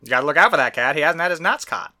gotta look out for that cat. He hasn't had his nuts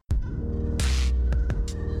caught.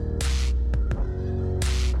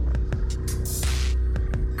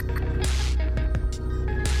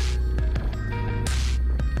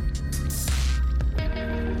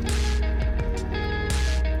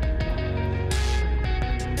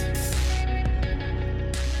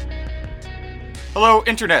 Hello,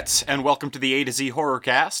 internets, and welcome to the A to Z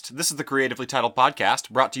Horrorcast. This is the creatively titled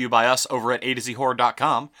podcast brought to you by us over at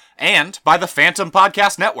A2ZHorror.com and by the Phantom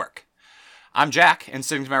Podcast Network. I'm Jack, and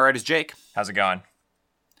sitting to my right is Jake. How's it going?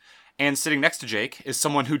 And sitting next to Jake is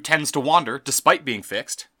someone who tends to wander despite being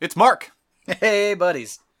fixed. It's Mark. Hey,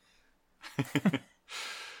 buddies.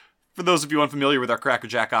 For those of you unfamiliar with our Cracker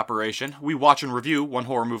Jack operation, we watch and review one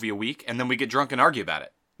horror movie a week, and then we get drunk and argue about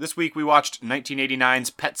it. This week we watched 1989's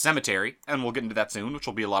Pet Sematary, and we'll get into that soon, which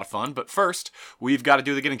will be a lot of fun. But first, we've got to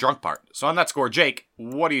do the getting drunk part. So on that score, Jake,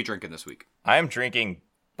 what are you drinking this week? I am drinking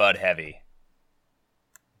Bud Heavy.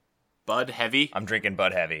 Bud Heavy? I'm drinking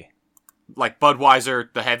Bud Heavy. Like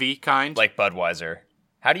Budweiser, the heavy kind? Like Budweiser.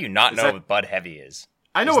 How do you not know what Bud Heavy is?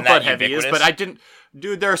 I know what Bud Heavy is, but I didn't...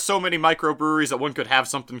 Dude, there are so many microbreweries that one could have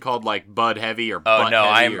something called, like, Bud Heavy or Bud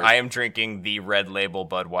Heavy. I am drinking the red label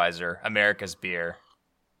Budweiser, America's beer.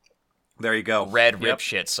 There you go. Red rip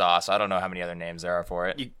shit sauce. I don't know how many other names there are for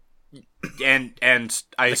it. And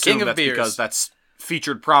I assume that's because that's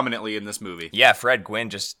featured prominently in this movie. Yeah, Fred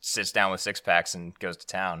Gwynn just sits down with six-packs and goes to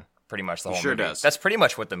town. Pretty much the whole movie. Sure does. That's pretty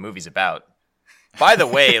much what the movie's about. By the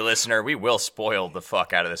way, listener, we will spoil the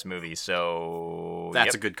fuck out of this movie, so...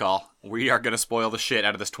 That's a good call. We are going to spoil the shit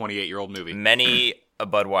out of this 28-year-old movie. Many a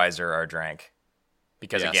Budweiser are drank.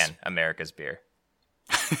 Because, again, America's beer.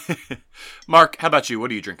 Mark, how about you?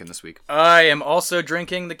 What are you drinking this week? I am also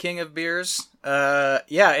drinking the King of Beers. It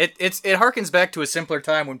harkens back to a simpler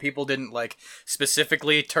time when people didn't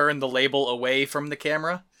specifically turn the label away from the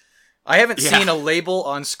camera. I haven't seen a label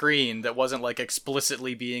on screen that wasn't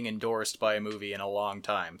explicitly being endorsed by a movie in a long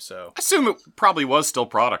time. So I assume it probably was still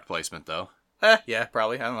product placement though. Yeah,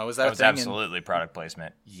 probably. I don't know. Was that was a thing? Absolutely product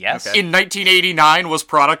placement. Yes. Okay. In 1989, was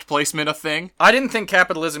product placement a thing? I didn't think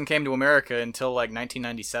capitalism came to America until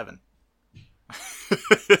 1997. I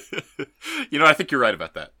think you're right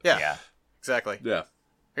about that. Yeah. Exactly. Yeah.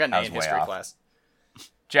 I got an A in history class.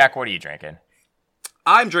 Jack, what are you drinking?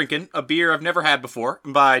 I'm drinking a beer I've never had before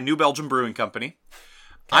by New Belgium Brewing Company. Okay.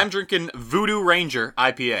 I'm drinking Voodoo Ranger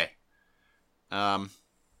IPA.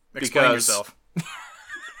 Explain yourself.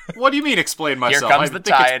 What do you mean explain myself? Here comes the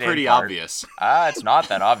tie-in it's pretty part. Obvious. It's not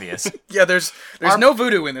that obvious. Yeah, there's no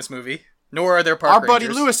voodoo in this movie, nor are there park Our rangers.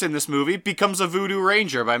 buddy Lewis in this movie becomes a Voodoo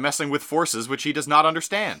Ranger by messing with forces which he does not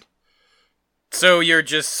understand. So you're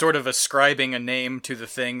just sort of ascribing a name to the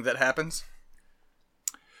thing that happens?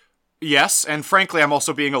 Yes, and frankly, I'm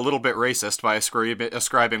also being a little bit racist by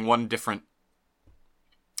ascribing one different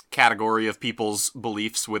category of people's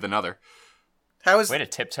beliefs with another. Way to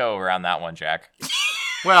tiptoe around that one, Jack.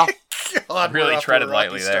 Well, God, really treaded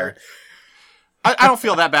lightly there. I don't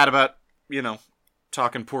feel that bad about,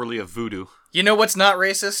 talking poorly of voodoo. You know what's not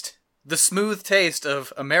racist? The smooth taste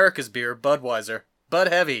of America's beer, Budweiser. Bud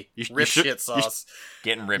Heavy. Rip shit sauce.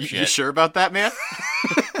 Getting rip shit. You sure about that, man?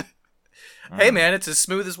 Hey, man, it's as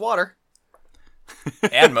smooth as water.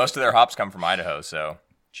 And most of their hops come from Idaho, so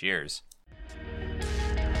cheers.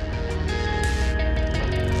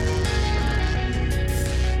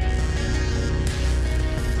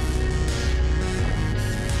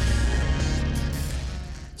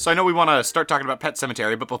 So I know we want to start talking about Pet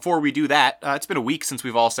Sematary, but before we do that, it's been a week since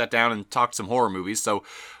we've all sat down and talked some horror movies, so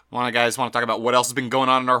guys want to talk about what else has been going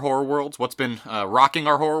on in our horror worlds? What's been rocking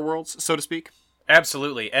our horror worlds, so to speak?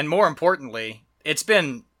 Absolutely. And more importantly, it's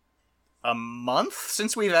been a month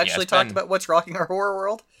since we've actually talked about what's rocking our horror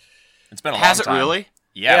world. It's been a long time. Has it really?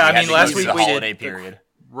 Yeah, I mean, last week we did holiday period.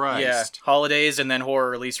 Right. Yeah, holidays and then horror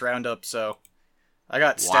release roundup, so I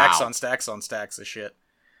got stacks on stacks on stacks of shit.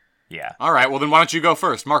 Yeah. All right, well then why don't you go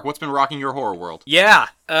first? Mark, what's been rocking your horror world? Yeah,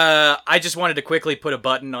 I just wanted to quickly put a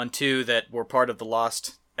button on two that were part of the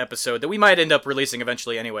Lost episode that we might end up releasing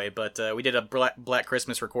eventually anyway, but we did a Black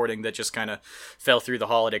Christmas recording that just kind of fell through the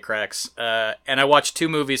holiday cracks. And I watched two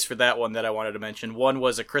movies for that one that I wanted to mention. One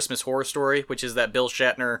was A Christmas Horror Story, which is that Bill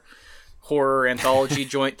Shatner horror anthology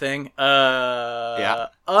joint thing. I'm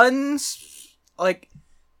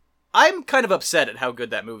kind of upset at how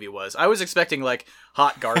good that movie was. I was expecting,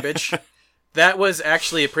 hot garbage. That was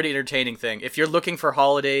actually a pretty entertaining thing. If you're looking for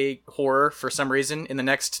holiday horror for some reason in the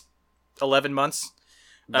next 11 months...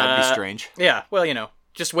 That'd be strange. Yeah, well,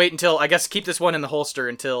 just wait until... I guess keep this one in the holster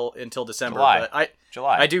until December. July. But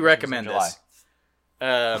July. I do recommend this.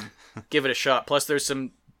 Give it a shot. Plus, there's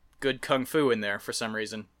some good kung fu in there for some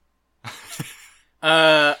reason.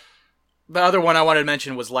 The other one I wanted to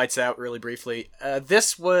mention was Lights Out, really briefly.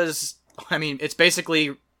 This was, I mean, it's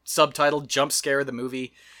basically subtitled Jump Scare the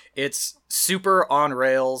Movie. It's super on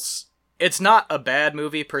rails. It's not a bad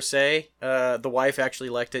movie per se. The wife actually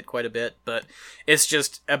liked it quite a bit, but it's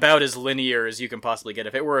just about as linear as you can possibly get.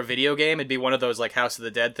 If it were a video game, it'd be one of those like House of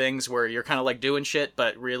the Dead things where you're kind of like doing shit,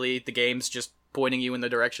 but really the game's just pointing you in the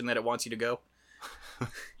direction that it wants you to go.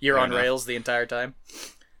 You're on rails the entire time.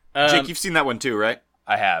 Jake, you've seen that one too, right?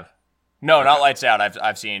 I have. No, not Lights Out.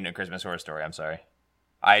 I've seen A Christmas Horror Story. I'm sorry.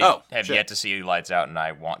 I have yet to see Lights Out, and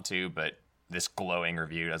I want to, but this glowing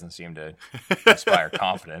review doesn't seem to inspire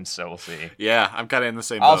confidence, so we'll see. Yeah, I'm kind of in the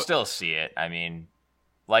same boat. I'll still see it. I mean,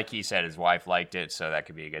 like he said, his wife liked it, so that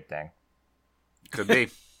could be a good thing. Could be.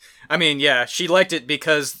 I mean, yeah, she liked it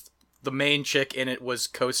because the main chick in it was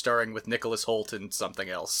co-starring with Nicholas Hoult and something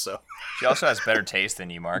else, so... She also has better taste than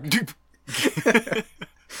you, Mark.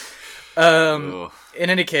 In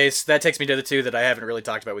any case, that takes me to the two that I haven't really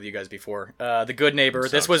talked about with you guys before. The Good Neighbor.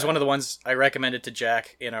 This was one of the ones I recommended to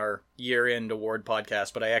Jack in our year-end award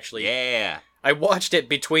podcast, but I actually... Yeah. I watched it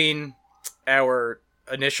between our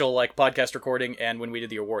initial podcast recording and when we did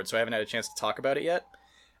the award, so I haven't had a chance to talk about it yet.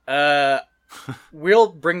 We'll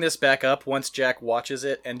bring this back up once Jack watches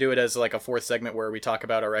it and do it as a fourth segment where we talk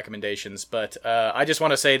about our recommendations, but I just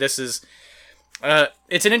want to say this is...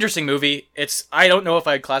 it's an interesting movie. I don't know if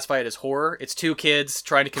I'd classify it as horror. It's two kids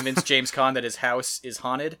trying to convince James Caan that his house is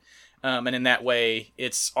haunted. And in that way,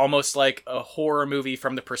 it's almost like a horror movie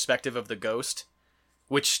from the perspective of the ghost,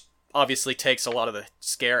 which obviously takes a lot of the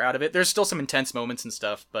scare out of it. There's still some intense moments and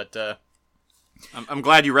stuff, but... I'm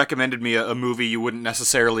glad you recommended me a movie you wouldn't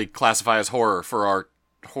necessarily classify as horror for our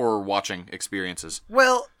horror watching experiences.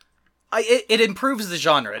 Well... It improves the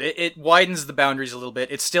genre. It widens the boundaries a little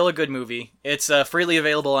bit. It's still a good movie. It's freely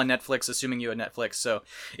available on Netflix, assuming you have Netflix. So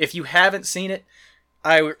if you haven't seen it,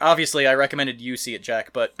 I recommended you see it,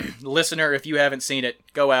 Jack. But listener, if you haven't seen it,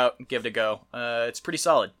 go out and give it a go. It's pretty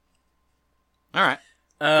solid. All right.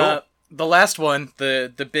 Cool. The last one,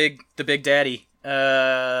 the Big Daddy.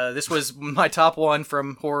 This was my top one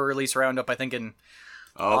from Horror Release Roundup. I think in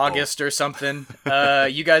August or something.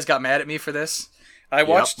 You guys got mad at me for this.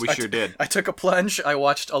 Yep, we sure did. I took a plunge. I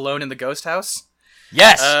watched Alone in the Ghost House.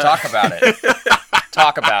 Yes, talk about it.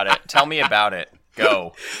 Talk about it. Tell me about it.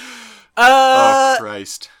 Go. Oh,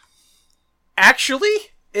 Christ. Actually,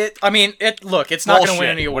 it's not going to win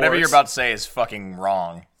any awards. Whatever you're about to say is fucking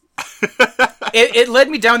wrong. It led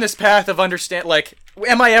me down this path of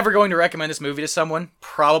am I ever going to recommend this movie to someone?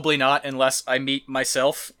 Probably not, unless I meet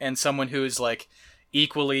myself and someone who's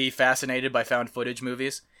equally fascinated by found footage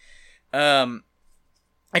movies.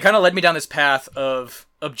 It kind of led me down this path of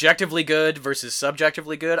objectively good versus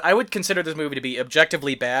subjectively good. I would consider this movie to be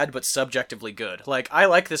objectively bad, but subjectively good. I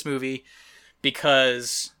like this movie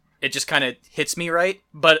because it just kind of hits me right,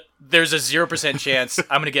 but there's a 0% chance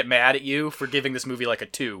I'm going to get mad at you for giving this movie a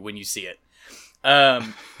 2 when you see it.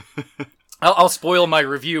 I'll spoil my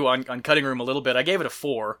review on Cutting Room a little bit. I gave it a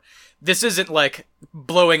 4. This isn't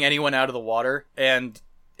blowing anyone out of the water, and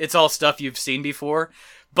it's all stuff you've seen before.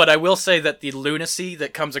 But I will say that the lunacy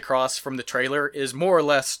that comes across from the trailer is more or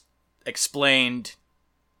less explained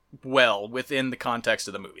well within the context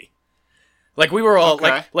of the movie. We were all,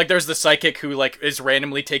 okay. There's the psychic who, is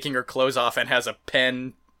randomly taking her clothes off and has a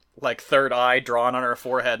pen, third eye drawn on her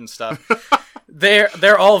forehead and stuff.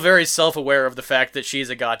 They're all very self-aware of the fact that she's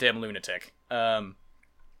a goddamn lunatic. I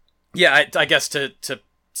guess to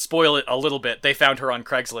spoil it a little bit, they found her on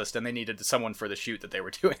Craigslist and they needed someone for the shoot that they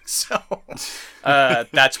were doing, so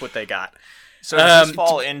that's what they got. So does this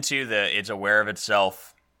fall into the it's aware of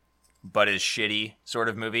itself but is shitty sort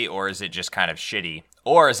of movie, or is it just kind of shitty?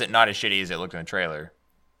 Or is it not as shitty as it looked in the trailer?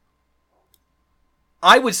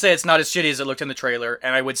 I would say it's not as shitty as it looked in the trailer,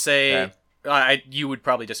 and I would say you would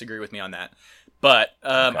probably disagree with me on that. But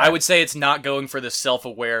I would say it's not going for the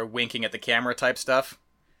self-aware winking at the camera type stuff.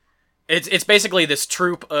 It's basically this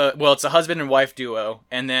troupe. It's a husband and wife duo,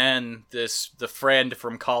 and then the friend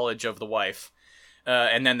from college of the wife,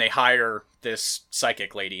 and then they hire this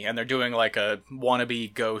psychic lady, and they're doing a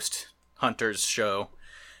wannabe ghost hunters show.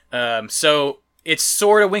 So it's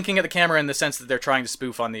sort of winking at the camera in the sense that they're trying to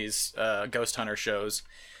spoof on these ghost hunter shows,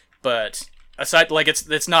 but aside,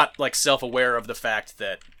 it's not self-aware of the fact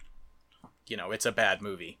that it's a bad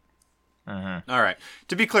movie. Mm-hmm. All right.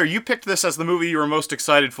 To be clear, you picked this as the movie you were most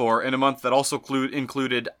excited for in a month that also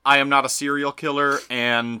included I Am Not a Serial Killer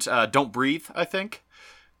and Don't Breathe, I think.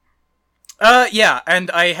 Yeah,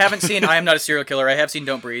 and I haven't seen I Am Not a Serial Killer. I have seen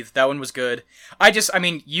Don't Breathe. That one was good.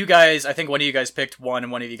 You guys, I think one of you guys picked one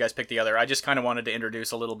and one of you guys picked the other. I just kind of wanted to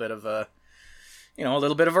introduce a little bit of a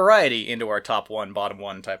little bit of variety into our top one, bottom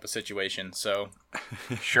one type of situation. So,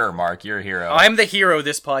 sure, Mark, you're a hero. I'm the hero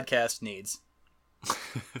this podcast needs.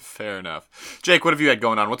 Fair enough. Jake, what have you had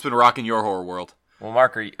going on? What's been rocking your horror world? Well,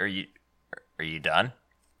 Mark, are you done?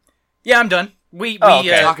 Yeah, I'm done. We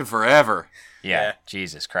talking forever. Yeah,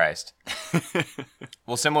 Jesus Christ.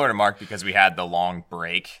 Well, similar to Mark, because we had the long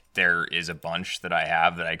break, there is a bunch that I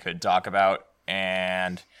have that I could talk about,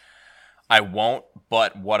 and I won't,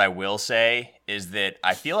 but what I will say is that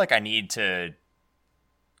I feel like I need to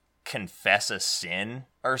confess a sin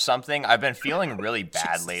or something. I've been feeling really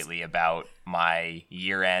bad lately about my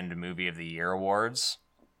year-end Movie of the Year awards.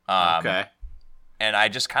 Okay. And I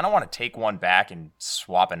just kind of want to take one back and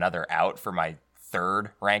swap another out for my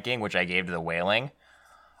third ranking, which I gave to The Wailing.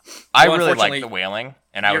 I really like The Wailing,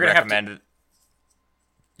 and I would recommend it.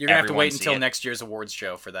 You're going to have to wait until next year's awards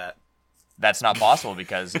show for that. That's not possible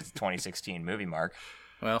because it's a 2016 movie, Mark.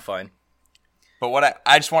 Well, fine. But what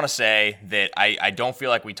I just want to say that I don't feel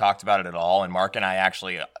like we talked about it at all, and Mark and I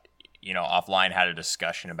actually, offline had a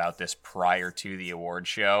discussion about this prior to the award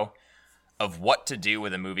show of what to do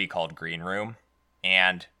with a movie called Green Room,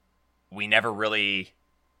 and we never really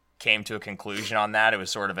came to a conclusion on that. It was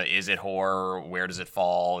sort of is it horror? Where does it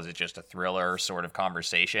fall? Is it just a thriller sort of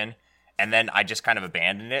conversation? And then I just kind of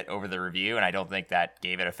abandoned it over the review, and I don't think that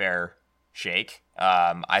gave it a fair shake.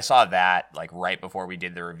 I saw that like right before we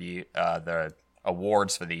did the review, the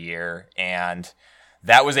awards for the year, and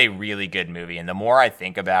that was a really good movie. And the more I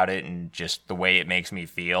think about it and just the way it makes me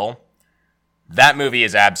feel, that movie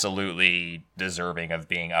is absolutely deserving of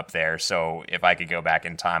being up there. So if I could go back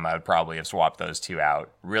in time, I would probably have swapped those two out.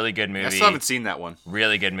 Really good movie. I still haven't seen that one.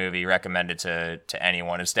 Really good movie. Recommend it to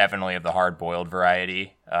anyone. It's definitely of the hard-boiled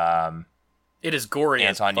variety. It is gory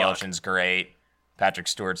Anton as fuck. Yelchin's great. Patrick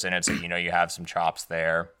Stewart's in it, so you have some chops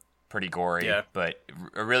there. Pretty gory, but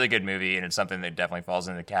a really good movie, and it's something that definitely falls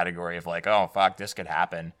in the category of like, oh, fuck, this could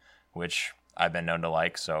happen, which I've been known to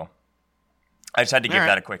like, so I just had to give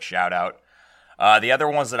that a quick shout-out. The other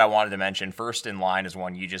ones that I wanted to mention, first in line is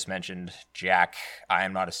one you just mentioned, Jack, I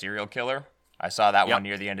Am Not a Serial Killer. I saw that one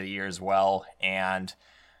near the end of the year as well, and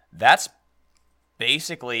that's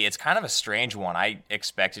basically, it's kind of a strange one. I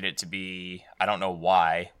expected it to be, I don't know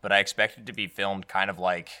why, but I expected it to be filmed kind of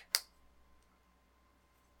like,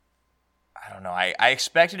 I don't know, I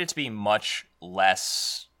expected it to be much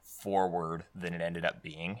less forward than it ended up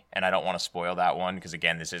being, and I don't want to spoil that one, because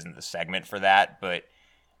again, this isn't the segment for that, but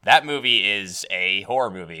that movie is a horror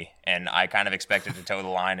movie, and I kind of expected to toe the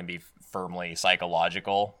line and be firmly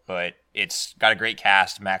psychological, but it's got a great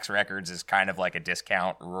cast. Max Records is kind of like a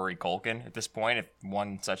discount Rory Culkin at this point, if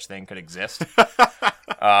one such thing could exist. That's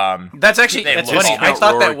funny. I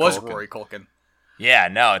thought that was Rory Culkin. Yeah,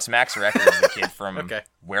 no, it's Max Records, the kid from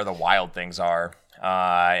Where the Wild Things Are.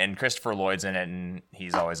 And Christopher Lloyd's in it, and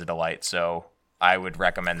he's always a delight, so I would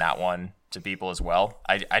recommend that one to people as well.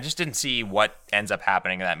 I just didn't see what ends up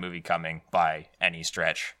happening in that movie coming by any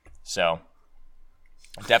stretch. So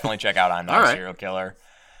definitely check out I'm Not a Serial Killer.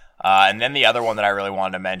 And then the other one that I really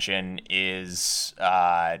wanted to mention is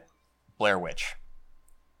Blair Witch.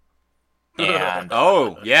 And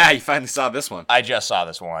oh, yeah, you finally saw this one. I just saw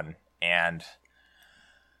this one, and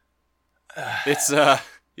it's,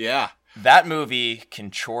 yeah. That movie can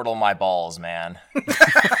chortle my balls, man.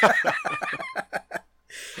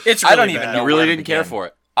 It's really I don't even know. You really didn't care for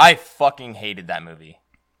it. I fucking hated that movie.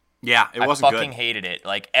 Yeah, it wasn't good. I fucking hated it.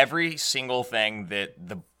 Like every single thing that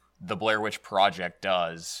the Blair Witch Project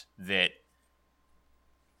does that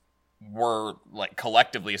were like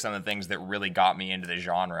collectively some of the things that really got me into the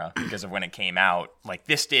genre because of when it came out. Like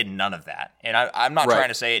this did none of that. And I'm not trying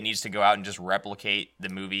to say it needs to go out and just replicate the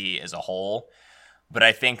movie as a whole, but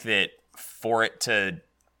I think that for it to,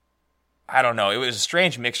 I don't know, it was a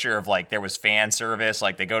strange mixture of like there was fan service,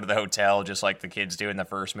 like they go to the hotel just like the kids do in the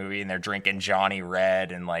first movie and they're drinking Johnny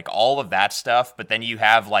Red and like all of that stuff, but then you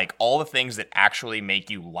have like all the things that actually make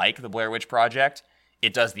you like the Blair Witch Project,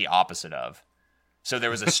 it does the opposite of. So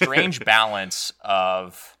there was a strange balance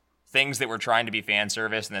of things that were trying to be fan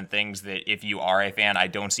service and then things that if you are a fan, I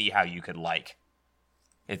don't see how you could like,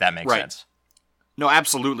 if that makes sense. No,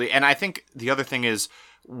 absolutely. And I think the other thing is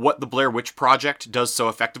what the Blair Witch Project does so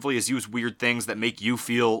effectively is use weird things that make you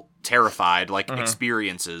feel terrified, like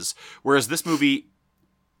experiences. Whereas this movie,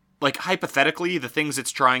 like hypothetically, the things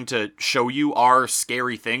it's trying to show you are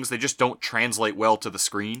scary things. They just don't translate well to the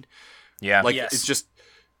screen. Yeah. Like it's just,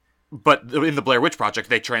 but in the Blair Witch Project,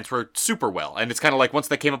 they transfer super well. And it's kind of like once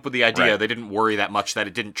they came up with the idea, they didn't worry that much that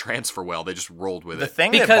it didn't transfer well. They just rolled with it. The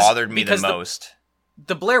thing that bothered me the most...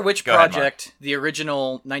 The Blair Witch Project, the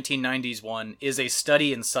original 1990s one, is a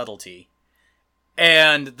study in subtlety.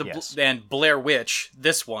 And Yes. and Blair Witch,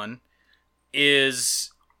 this one,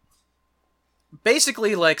 is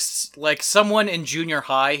basically like someone in junior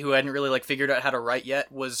high who hadn't really like figured out how to write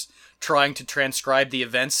yet was trying to transcribe the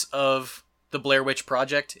events of the Blair Witch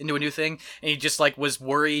Project into a new thing, and he just like was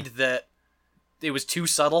worried that it was too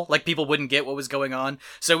subtle, like people wouldn't get what was going on.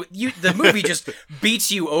 So the movie just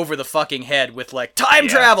beats you over the fucking head with like time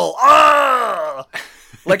travel,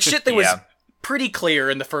 like shit that was pretty clear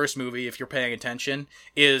in the first movie, if you're paying attention,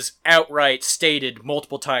 is outright stated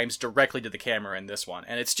multiple times directly to the camera in this one,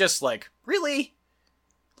 and it's just like, really,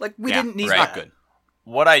 like we didn't need that.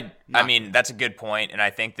 Not good. I mean, that's a good point, and I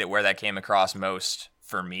think that where that came across most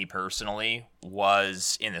for me personally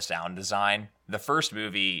was in the sound design. The first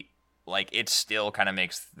movie, like, it still kind of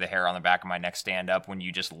makes the hair on the back of my neck stand up when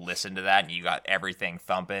you just listen to that and you got everything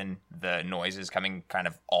thumping, the noises coming kind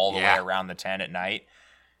of all the way around the tent at night.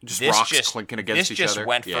 Rocks clinking against each other. This just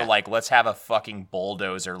went for, like, let's have a fucking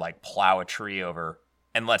bulldozer, like, plow a tree over,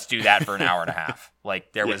 and let's do that for an hour and a half.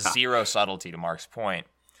 Like, there was zero subtlety, to Mark's point.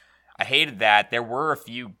 I hated that. There were a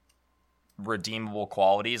few redeemable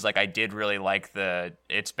qualities. Like, I did really like the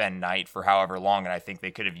it's been night for however long, and I think they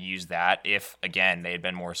could have used that if, again, they had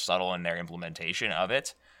been more subtle in their implementation of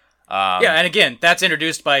it. And again, that's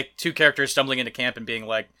introduced by two characters stumbling into camp and being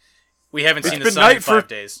like, we haven't seen the sun in 5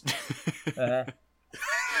 days.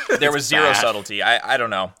 There was zero subtlety. I don't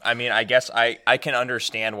know. I mean, I guess I can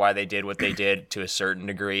understand why they did what they did to a certain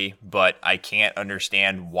degree, but I can't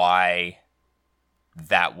understand why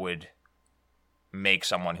that would make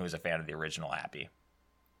someone who's a fan of the original happy.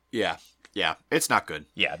 Yeah, it's not good.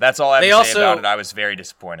 Yeah, that's all I have to say about it. I was very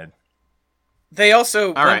disappointed. They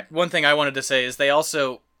also, one thing I wanted to say is they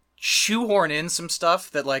also shoehorn in some stuff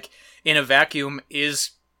that, like, in a vacuum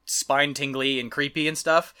is spine-tingly and creepy and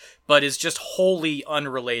stuff, but is just wholly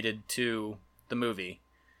unrelated to the movie.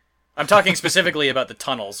 I'm talking specifically about the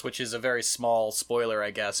tunnels, which is a very small spoiler,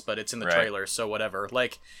 I guess, but it's in the trailer, so whatever.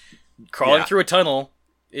 Like, crawling through a tunnel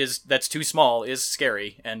that's too small is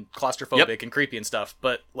scary and claustrophobic and creepy and stuff,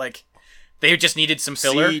 but, like, they just needed some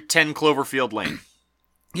filler. See 10 Cloverfield Lane.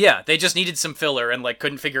 Yeah, they just needed some filler and, like,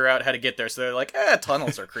 couldn't figure out how to get there, so they're like,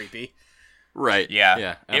 tunnels are creepy. Right.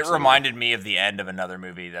 Yeah. It reminded me of the end of another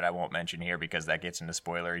movie that I won't mention here because that gets into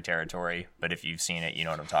spoilery territory, but if you've seen it, you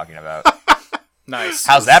know what I'm talking about. Nice.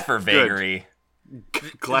 How's that for vagary?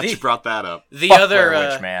 Glad you brought that up. The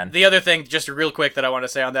other thing, just real quick, that I want to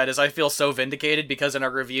say on that is I feel so vindicated because in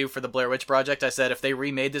our review for the Blair Witch Project, I said if they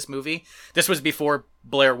remade this movie, this was before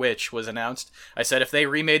Blair Witch was announced, I said if they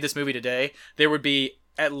remade this movie today, there would be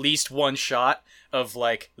at least one shot of,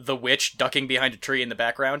 like, the witch ducking behind a tree in the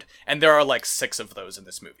background, and there are, like, 6 of those in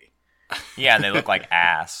this movie. Yeah, and they look like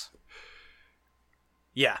ass.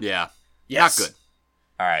 Yeah. Yeah. Yes. Not good.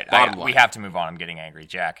 All right, we have to move on. I'm getting angry.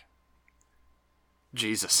 Jack.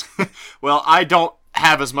 Jesus. Well, I don't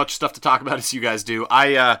have as much stuff to talk about as you guys do. Good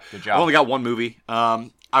job. I've only got one movie.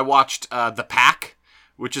 I watched The Pack,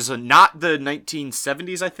 which is not the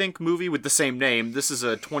 1970s, I think, movie with the same name. This is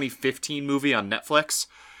a 2015 movie on Netflix,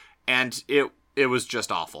 and it was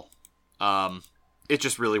just awful. It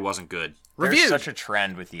just really wasn't good. There's such a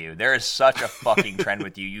trend with you. There is such a fucking trend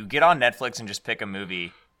with you. You get on Netflix and just pick a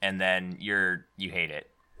movie, and then you hate it.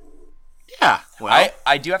 Yeah, well,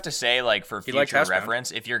 I do have to say, like, for future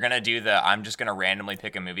reference, if you're gonna do I'm just gonna randomly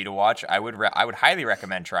pick a movie to watch, I would highly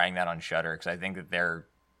recommend trying that on Shudder because I think that they're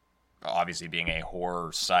obviously being a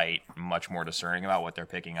horror site much more discerning about what they're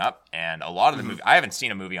picking up, and a lot of the movie I haven't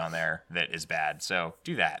seen a movie on there that is bad, so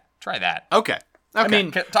do that, try that. Okay. I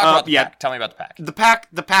mean, talk about the Pack. Tell me about the Pack.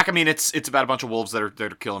 The Pack. I mean, it's about a bunch of wolves that are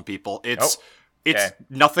killing people. It's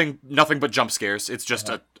nothing but jump scares. It's just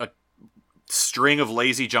a string of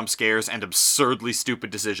lazy jump scares and absurdly stupid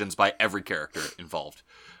decisions by every character involved.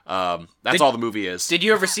 That's all the movie is. Did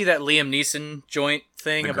you ever see that Liam Neeson joint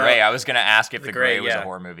thing The about Gray? I was going to ask if The Gray was a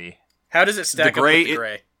horror movie. How does it stack up with The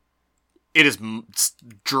Gray? It is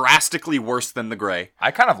drastically worse than The Gray.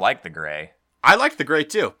 I kind of like The Gray. I like The Gray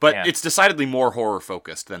too, but it's decidedly more horror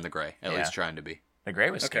focused than The Gray, at least trying to be. The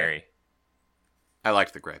Gray was scary. I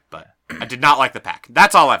liked The Gray, but I did not like The Pack.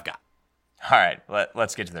 That's all I've got. All right,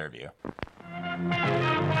 let's get to the review.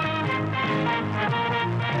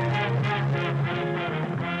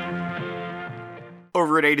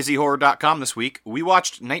 Over at A2ZHorror.com this week, we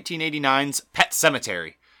watched 1989's Pet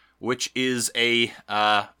Sematary, which is a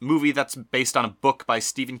movie that's based on a book by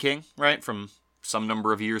Stephen King, right, from some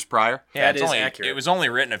number of years priar. Yeah, accurate. It was only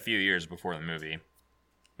written a few years before the movie.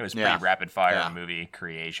 It was pretty rapid fire movie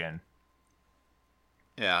creation.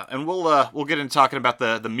 Yeah, and we'll get into talking about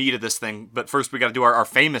the meat of this thing, but first we got to do our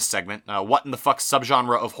famous segment. What in the fuck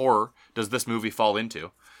subgenre of horror does this movie fall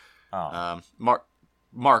into? Oh.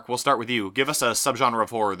 Mark, we'll start with you. Give us a subgenre of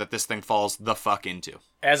horror that this thing falls the fuck into.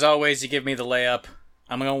 As always, you give me the layup.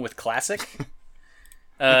 I'm going with classic.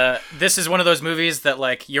 This is one of those movies that,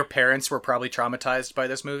 like, your parents were probably traumatized by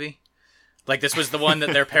this movie. Like, this was the one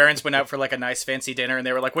that their parents went out for, like, a nice fancy dinner, and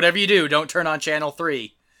they were like, whatever you do, don't turn on Channel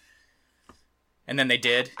 3. And then they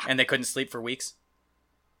did, and they couldn't sleep for weeks.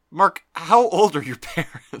 Mark, how old are your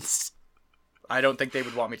parents? I don't think they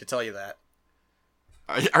would want me to tell you that.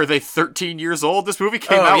 Are they 13 years old? This movie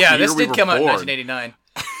came out the year this we did were come out in born. 1989.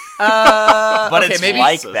 But okay, it's maybe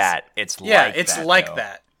like that. It's yeah, like it's that, like though.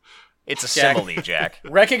 that. It's a Jack. simile, Jack.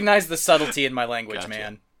 Recognize the subtlety in my language, Gotcha.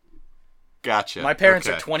 man. Gotcha. My parents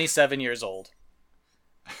Okay. are 27 years old.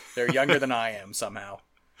 They're younger than I am, somehow.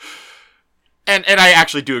 And I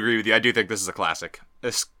actually do agree with you. I do think this is a classic.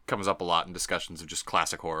 This comes up a lot in discussions of just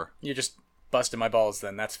classic horror. You're just busting my balls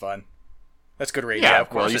then. That's fun. That's good radio. Yeah, Of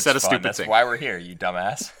course well, you it's said a fun. stupid That's thing. why we're here, you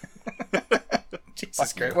dumbass.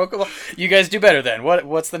 Jesus Christ. Well, you guys do better then.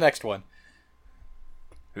 What's the next one?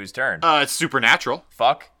 Whose turn? It's Supernatural.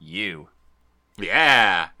 Fuck you.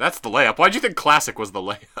 Yeah, that's the layup. Why'd you think classic was the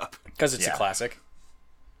layup? Because it's a Yeah. classic.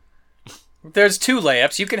 There's 2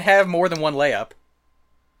 layups. You can have more than one layup.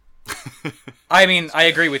 I mean, I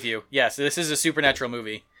agree with you. Yes, this is a supernatural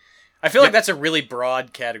movie. I feel like that's a really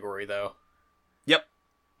broad category, though. Yep.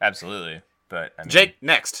 Absolutely. But I mean, Jake,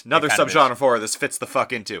 next. Another kind of subgenre of horror this fits the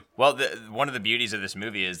fuck into. well, one of the beauties of this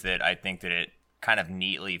movie is that I think that it kind of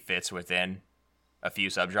neatly fits within a few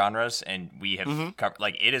subgenres, and we have covered,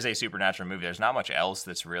 like, it is a supernatural movie. There's not much else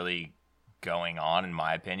that's really going on, in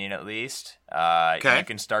my opinion, at least. Okay. You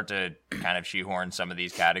can start to kind of shoehorn some of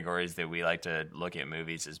these categories that we like to look at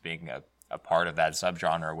movies as being a part of that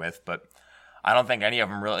subgenre with, but I don't think any of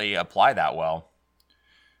them really apply that well.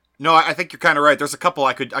 No, I think you're kind of right. There's a couple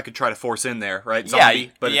I could try to force in there, right?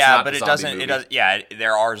 Zombie, but it's not but a it zombie doesn't. movie. It does. Yeah,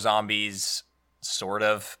 there are zombies, sort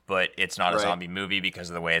of, but it's not a Right. zombie movie because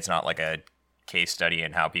of the way it's not like a case study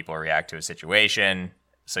in how people react to a situation.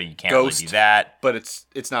 So you can't Ghost, really do that. But it's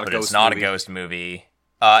not a But ghost it's not movie. a ghost movie.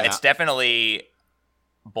 Yeah. It's definitely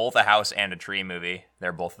both a house and a tree movie.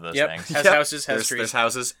 They're both of those Yep. things. Has Yep. houses, has trees. There's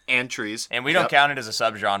houses and trees. And we don't Yep. count it as a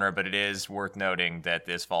subgenre, but it is worth noting that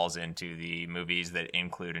this falls into the movies that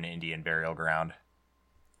include an Indian burial ground.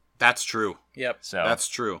 That's true. Yep. So That's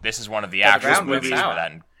true. this is one of the Yeah, the actual ground movies moves where out.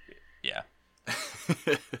 that.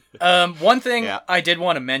 Yeah. One thing Yeah. I did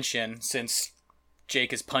want to mention, since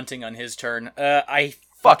Jake is punting on his turn, I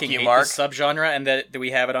fucking you, hate Mark. this subgenre and that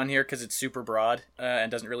we have it on here because it's super broad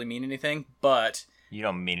and doesn't really mean anything. But You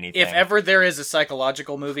don't mean anything. if ever there is a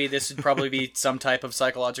psychological movie, this would probably be some type of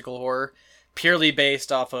psychological horror, purely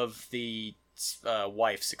based off of the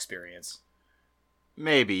wife's experience.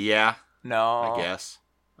 Maybe, yeah. No. I guess.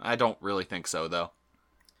 I don't really think so, though.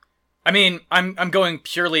 I mean, I'm going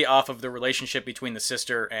purely off of the relationship between the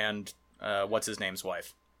sister and what's his name's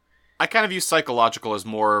wife. I kind of use psychological as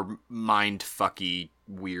more mind-fucky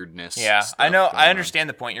weirdness. Yeah, stuff I know. going I on. understand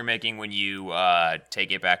the point you're making when you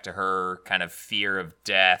take it back to her kind of fear of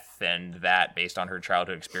death and that based on her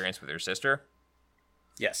childhood experience with her sister.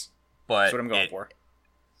 Yes, But that's what I'm going for.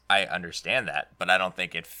 I understand that, but I don't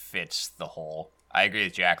think it fits the whole. I agree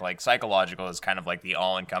with Jack. Like, psychological is kind of like the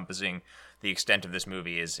all-encompassing. The extent of this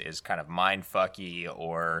movie is kind of mind-fucky,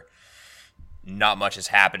 or not much is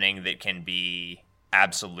happening that can be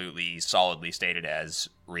absolutely solidly stated as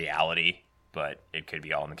reality, but it could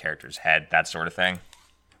be all in the character's head, that sort of thing.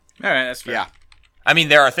 All right, that's fair. Yeah. I mean,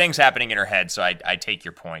 there are things happening in her head, so I take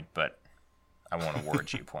your point, but I won't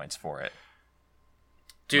award you points for it.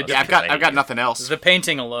 Dude, Yeah, I've got nothing else. the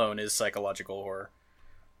painting alone is psychological horror.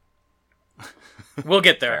 We'll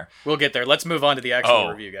get there. Fair. We'll get there. Let's move on to the actual Oh.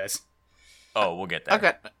 review, guys. Oh, we'll get there. I've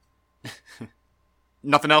got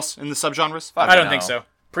nothing else in the subgenres? Fuck I don't no. think so.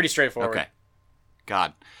 Pretty straightforward. Okay.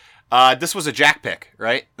 God. This was a Jack pick,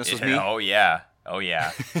 right? This was me. Oh, yeah. Oh,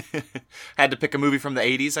 yeah. Had to pick a movie from the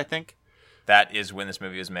 80s, I think. That is when this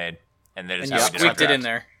movie was made, and that is And you how we did our squeaked it in draft.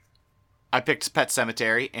 there. I picked Pet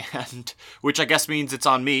Sematary, and which I guess means it's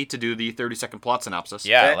on me to do the 30-second plot synopsis.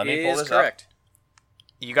 Yeah, That let me pull is this correct. up.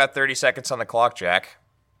 You got 30 seconds on the clock, Jack.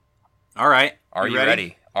 All right. Are you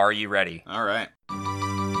ready? Are you ready? All right.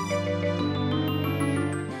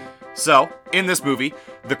 So, in this movie,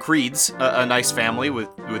 the Creeds, a nice family with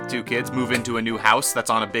 2 kids, move into a new house that's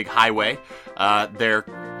on a big highway. They're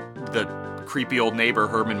the creepy old neighbor,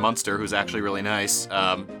 Herman Munster, who's actually really nice,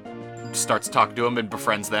 starts talking to them and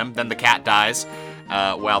befriends them. Then the cat dies.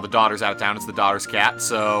 While the daughter's out of town, it's the daughter's cat.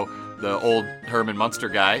 So the old Herman Munster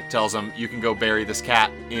guy tells him, you can go bury this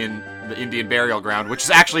cat in the Indian burial ground, which is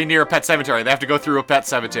actually near a pet cemetery. They have to go through a pet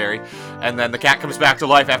cemetery, and then the cat comes back to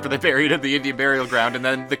life after they bury it in the Indian burial ground, and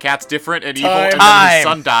then the cat's different and evil, and then his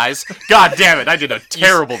son dies. God damn it, I did a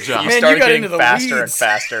terrible job. You started getting faster and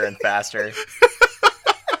faster and faster.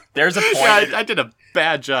 There's a point. Yeah, I did a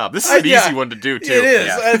bad job. This is an easy one to do, too. It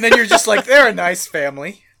is, and then you're just like, they're a nice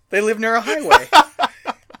family. They live near a highway.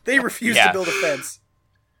 They refuse to build a fence.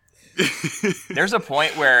 There's a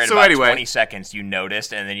point where in about 20 seconds you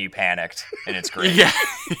noticed and then you panicked, and it's great. Yeah.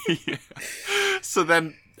 So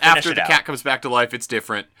then after the cat comes back to life, it's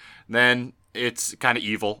different. Then it's kind of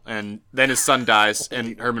evil, and then his son dies,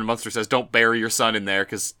 and Herman Munster says, don't bury your son in there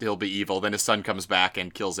because he'll be evil. Then his son comes back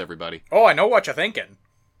and kills everybody. Oh, I know what you're thinking.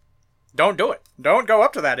 Don't do it. Don't go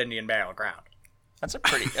up to that Indian burial ground. That's a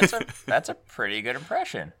pretty good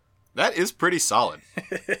impression. That is pretty solid.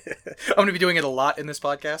 I'm going to be doing it a lot in this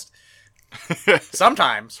podcast.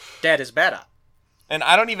 Sometimes Dad is better. And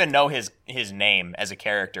I don't even know his name as a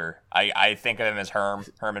character. I think of him as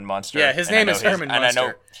Herman Munster. Yeah, his name is Herman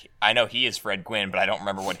Munster. And I know he is Fred Gwynn, but I don't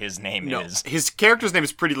remember what his name is. His character's name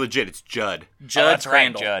is pretty legit. It's Judd. Judd that's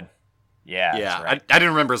Crandall. right, Judd. Yeah, that's right. I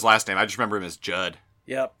didn't remember his last name. I just remember him as Judd.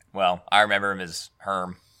 Yep. Well, I remember him as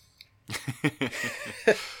Herm.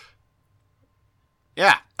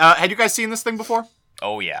 Yeah. Had you guys seen this thing before?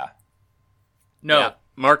 Oh, yeah. No. Yeah.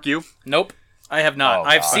 Mark, you? Nope. I have not. Oh,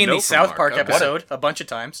 I've God. seen No the from South Mark. Park Okay. episode a bunch of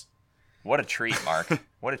times. What a treat, Mark.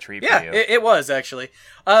 What a treat Yeah, for you. it was actually.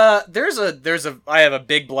 I have a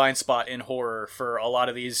big blind spot in horror for a lot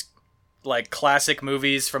of these like classic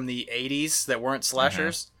movies from the 80s that weren't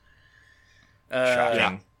slashers.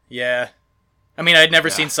 Shocking. Yeah. I mean, I'd never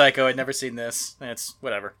seen Psycho. I'd never seen this. It's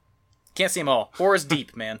whatever. Can't see them all. Horror's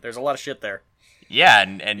deep, man. There's a lot of shit there. Yeah,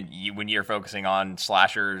 and when you're focusing on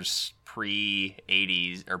slashers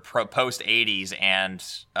pre-80s or post-80s and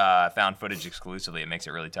found footage exclusively, it makes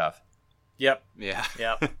it really tough. Yep. Yeah.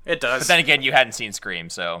 Yep. It does. But then again, you hadn't seen Scream,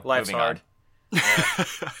 so Life's moving hard. on. Yeah.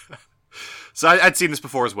 So I'd seen this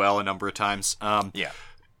before as well a number of times. Yeah.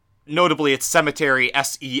 Notably, it's Sematary,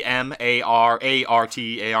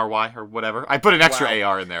 Semarartary, or whatever. I put an extra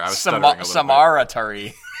AR in there. I was stuttering a little bit.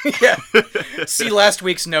 Sematary. Yeah. See last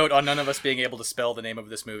week's note on none of us being able to spell the name of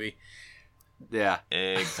this movie. Yeah.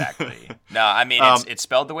 Exactly. No, I mean, it's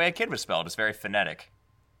spelled the way a kid was spelled. It's very phonetic.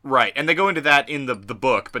 Right, and they go into that in the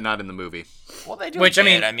book, but not in the movie. Well, they do. Which,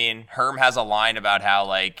 I mean, Herm has a line about how,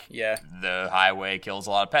 like, Yeah. the highway kills a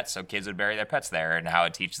lot of pets, so kids would bury their pets there, and how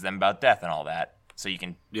it teaches them about death and all that. So you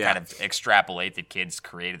can kind of extrapolate that kids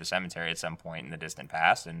created the cemetery at some point in the distant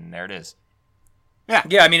past, and there it is. Yeah.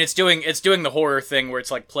 Yeah, I mean, it's doing the horror thing where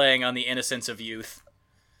it's like playing on the innocence of youth.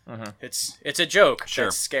 Mm-hmm. It's a joke. Sure.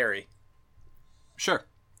 That's scary. Sure.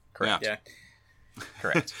 Correct. Yeah.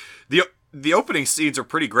 Correct. The opening scenes are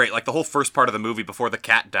pretty great, like the whole first part of the movie before the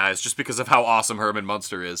cat dies, just because of how awesome Herman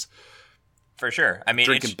Munster is. For sure. I mean,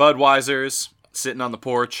 Drinking Budweisers, sitting on the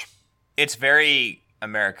porch. It's very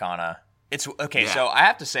Americana. It's okay. So I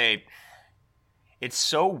have to say, it's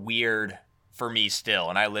so weird for me still,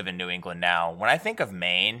 and I live in New England now. When I think of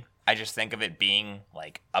Maine, I just think of it being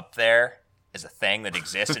like up there as a thing that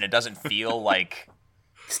exists, and it doesn't feel like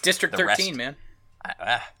It's District 13, man.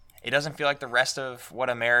 it doesn't feel like the rest of what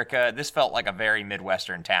America. This felt like a very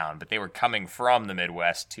Midwestern town, but they were coming from the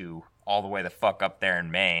Midwest to all the way the fuck up there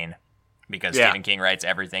in Maine, because Stephen King writes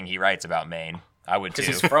everything he writes about Maine. I would too.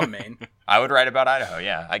 Because he's from Maine. I would write about Idaho.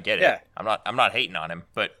 Yeah, I get it. Yeah. I'm not hating on him,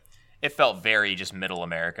 but it felt very just middle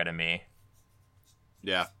America to me.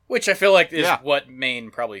 Yeah. Which I feel like is what Maine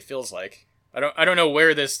probably feels like. I don't know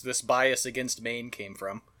where this bias against Maine came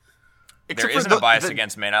from. There isn't a bias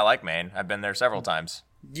against Maine. I like Maine. I've been there several times.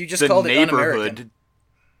 You just called it un-American.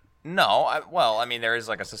 No, I mean, there is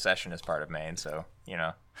like a secessionist part of Maine, so, you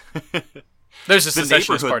know. There's a The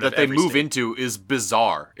secessionist neighborhood part that of they every move state. into is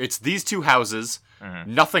bizarre. It's these two houses,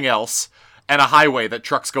 nothing else, and a highway that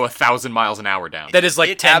trucks go 1,000 miles an hour down. That is like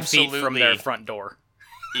It 10 feet from absolutely- their front door.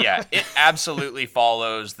 Yeah, it absolutely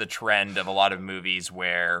follows the trend of a lot of movies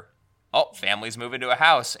where, families move into a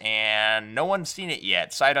house and no one's seen it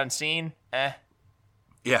yet. Sight unseen,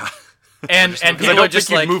 Yeah. And Because I people are don't just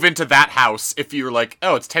think like, you'd move into that house if you're like,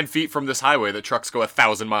 it's 10 feet from this highway that trucks go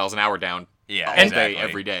 1,000 miles an hour down. Yeah, all exactly. day,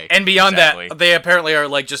 every day. and beyond Exactly. that, they apparently are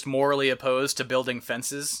like just morally opposed to building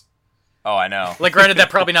fences. Oh, I know. Like, granted,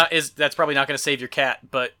 that's probably not going to save your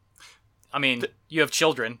cat, but I mean, you have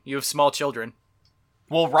children, you have small children.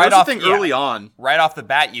 Well, That's the thing early on. right off the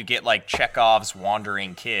bat, you get like Chekhov's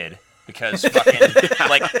wandering kid, because fucking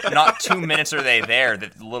like not 2 minutes are they there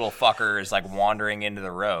that the little fucker is like wandering into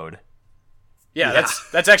the road. Yeah,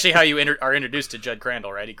 that's actually how you are introduced to Judd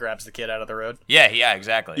Crandall, right? He grabs the kid out of the road. Yeah,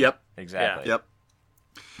 exactly. Yep. Exactly. Yep.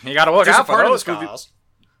 You gotta look There's out a for part of those this movie- cars.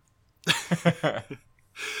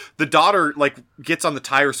 The daughter, like, gets on the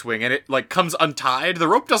tire swing, and it, like, comes untied. The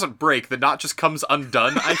rope doesn't break. The knot just comes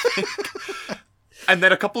undone, I think. And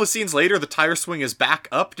then a couple of scenes later, the tire swing is back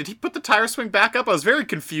up. Did he put the tire swing back up? I was very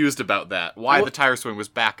confused about that. Why the tire swing was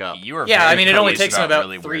back up. You were Yeah, very I mean, it only confused takes him about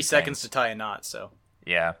really 3 weird seconds things. to tie a knot, so.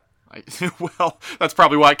 Yeah. Well, that's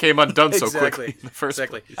probably why it came undone so Exactly. quickly in the first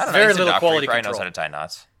Exactly. place. I don't know, Very he's a little doctor, quality he probably control. knows how to tie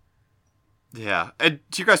knots. Yeah, and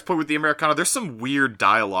to you guys' point with the Americana, there's some weird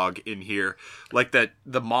dialogue in here. Like that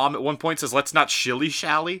the mom at one point says, "Let's not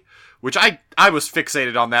shilly-shally," which I was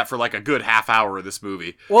fixated on that for like a good half hour of this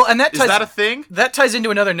movie. Well, and that Is ties, that a thing? That ties into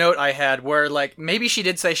another note I had where, like, maybe she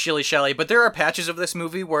did say shilly-shally, but there are patches of this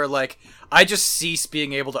movie where, like, I just cease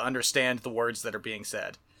being able to understand the words that are being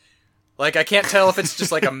said. Like, I can't tell if it's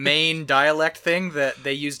just, like, a Maine dialect thing that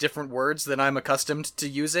they use different words than I'm accustomed to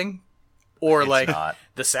using, or, like, not.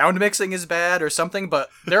 the sound mixing is bad or something, but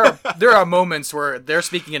there are moments where they're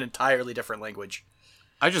speaking an entirely different language.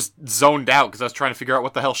 I just zoned out because I was trying to figure out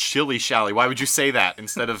what the hell shilly-shally. Why would you say that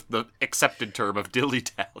instead of the accepted term of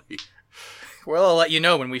dilly-dally? Well, I'll let you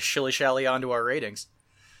know when we shilly-shally onto our ratings.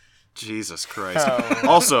 Jesus Christ.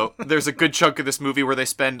 Also, there's a good chunk of this movie where they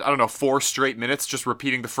spend, 4 straight minutes just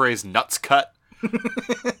repeating the phrase nuts cut.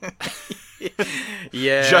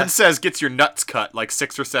 Yeah. Judd says gets your nuts cut like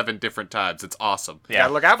 6 or 7 different times. It's awesome. Yeah.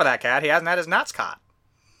 Gotta look out for that cat. He hasn't had his nuts caught.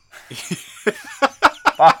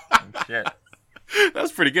 Shit.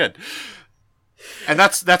 That's pretty good. And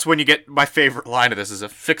that's when you get my favorite line of this is a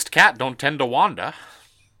fixed cat don't tend to wander.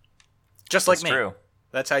 Just like That's me. true.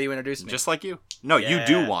 That's how you introduced me. Just like you. No, you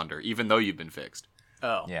do Yeah. wander, even though you've been fixed.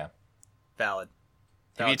 Oh, Yeah. valid.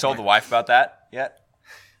 Have you Valid told the point. wife about that yet?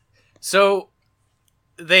 So,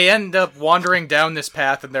 they end up wandering down this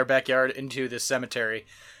path in their backyard into this cemetery.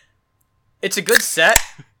 It's a good set.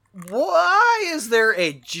 Why is there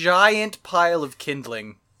a giant pile of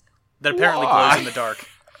kindling that apparently Why? glows in the dark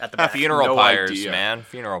at the back? Funeral no pyres, idea. man.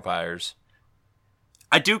 Funeral pyres.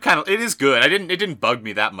 I do it is good. It didn't bug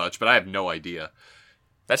me that much, but I have no idea.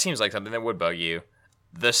 That seems like something that would bug you.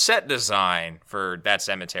 The set design for that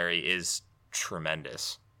cemetery is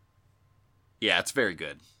tremendous. Yeah, it's very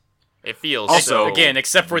good. It feels Also, so Again,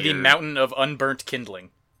 except for the weird. mountain of unburnt kindling.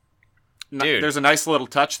 Dude. There's a nice little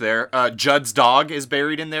touch there. Judd's dog is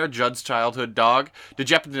buried in there. Judd's childhood dog. Did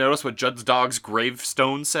you happen to notice what Judd's dog's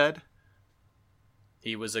gravestone said?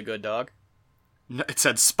 He was a good dog. It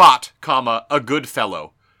said Spot, comma, a good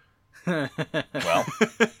fellow. Well,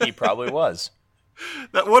 he probably was.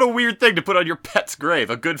 What a weird thing to put on your pet's grave,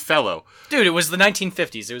 a good fellow. Dude, it was the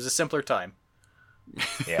 1950s. It was a simpler time.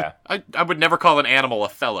 Yeah. I would never call an animal a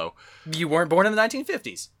fellow. You weren't born in the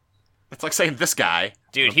 1950s. It's like saying this guy.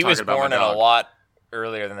 Dude, I'm he was talking about my born in a dog. lot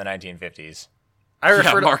earlier than the 1950s. I Yeah,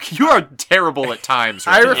 refer to Mark, you are terrible at times.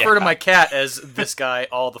 I Right refer to Yeah. my cat as this guy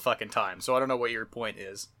all the fucking time, so I don't know what your point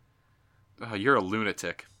is. now. You're a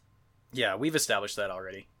lunatic. Yeah, we've established that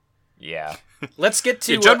already. Yeah. Let's get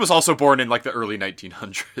to... Yeah, Judd was also born in like the early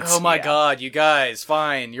 1900s. Oh my Yeah. god, you guys,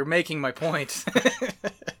 fine. You're making my point.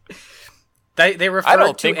 They I refer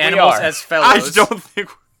don't to think we animals are. as I fellows. don't think.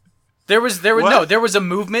 There was What? there was a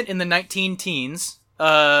movement in the 19-teens,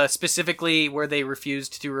 specifically where they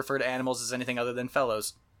refused to refer to animals as anything other than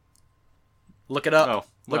fellows. Look it up. Oh,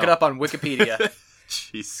 Look well. it up on Wikipedia.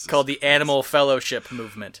 Jesus. Called the Animal Fellowship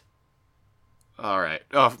Movement. All right.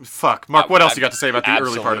 Oh fuck, Mark. What else you got to say about the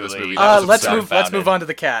early part of this Absolutely. movie? That was Let's absurd. move. Let's Founded. move on to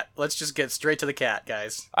the cat. Let's just get straight to the cat,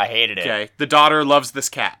 guys. I hated it. Okay, the daughter loves this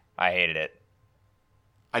cat. I hated it.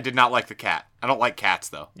 I did not like the cat. I don't like cats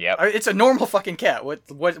though. Yep. It's a normal fucking cat. What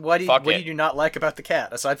do Fuck you it. do not like about the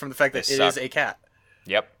cat aside from the fact that They it suck. is a cat?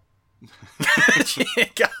 Yep.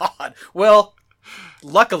 God. Well,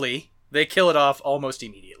 luckily they kill it off almost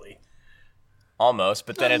immediately. Almost,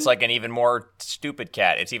 but then it's like an even more stupid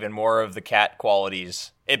cat. It's even more of the cat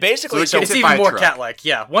qualities. It basically So it It's hit by even a more truck. cat-like.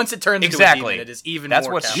 Yeah. Once it turns Exactly. into a demon, it is even That's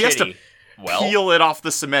more what's cat. He has to shitty. Well, peel it off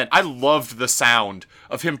the cement. I loved the sound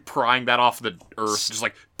of him prying that off the earth, just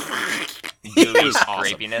like. gooey was awesome.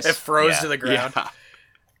 scrapiness. It froze Yeah. to the ground.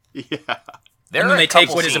 Yeah. Yeah. There And are then a they take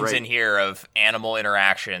couple what is scenes great. in here of animal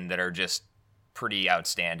interaction that are just pretty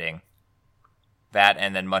outstanding. That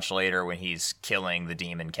and then much later when he's killing the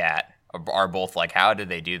demon cat are both like, how did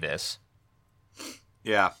they do this?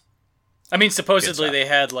 Yeah. I mean, supposedly stuff. they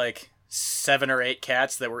had like 7 or 8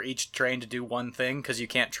 cats that were each trained to do one thing because you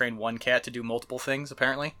can't train one cat to do multiple things,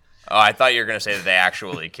 apparently. Oh, I thought you were going to say that they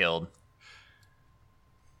actually killed.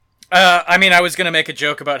 I mean, I was going to make a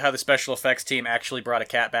joke about how the special effects team actually brought a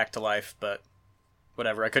cat back to life, but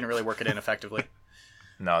whatever. I couldn't really work it in effectively.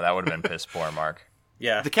 No, that would have been piss poor, Mark.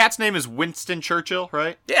 Yeah. The cat's name is Winston Churchill,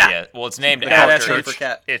 right? Yeah. Well, it's named Badass after name for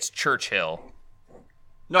cat. It's Churchill.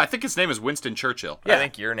 No, I think his name is Winston Churchill. I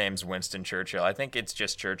think your name's Winston Churchill. I think it's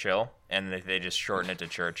just Churchill, and they just shorten it to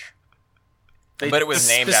Church. But it was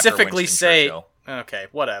named specifically after Winston say, Churchill. Okay,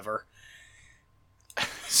 whatever.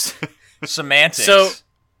 Semantics.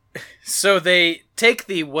 So they take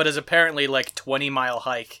the what is apparently like 20-mile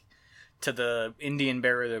hike to the Indian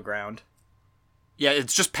burial ground. Yeah,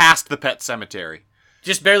 it's just past the pet cemetery.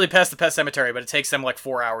 Just barely past the pet cemetery, but it takes them like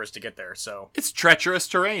 4 hours to get there. So It's treacherous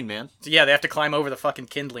terrain, man. yeah, they have to climb over the fucking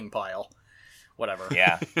kindling pile. Whatever.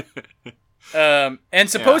 Yeah. And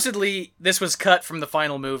supposedly this was cut from the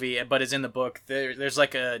final movie, but is in the book. There's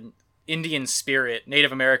like a Indian spirit,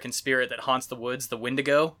 Native American spirit that haunts the woods, the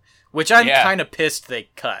Wendigo, which I'm kind of pissed they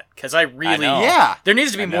cut because I really there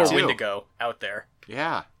needs to be more Wendigo out there.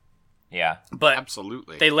 Yeah. Yeah. But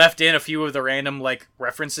absolutely. They left in a few of the random like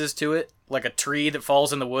references to it, like a tree that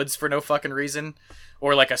falls in the woods for no fucking reason,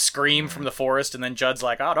 or like a scream from the forest, and then Judd's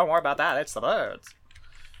like, "Oh, don't worry about that. It's the birds."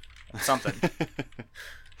 Something.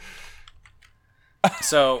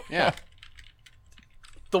 So, yeah.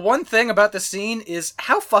 The one thing about the scene is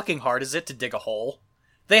how fucking hard is it to dig a hole?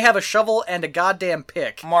 They have a shovel and a goddamn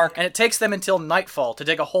pick, Mark, and it takes them until nightfall to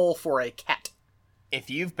dig a hole for a cat. If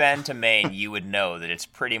you've been to Maine, you would know that it's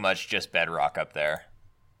pretty much just bedrock up there.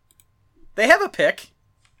 They have a pick.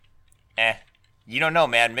 You don't know,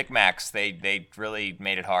 man. Micmacs, they really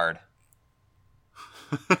made it hard.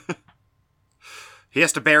 He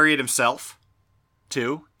has to bury it himself,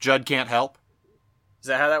 too. Judd can't help. Is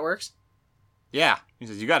that how that works? Yeah. He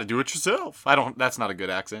says, you gotta do it yourself. That's not a good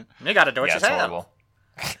accent. You gotta do it yourself.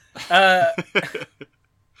 It's horrible.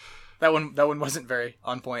 That one wasn't very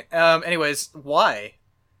on point. Anyways, why?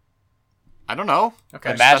 I don't know.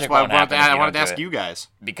 Okay. That's why I wanted to ask you guys.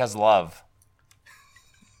 Because love.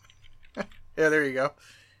 Yeah, there you go.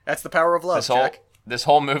 That's the power of love, Jack. This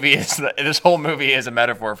whole movie is a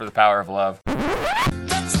metaphor for the power of love.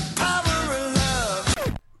 That's the power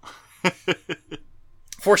of love.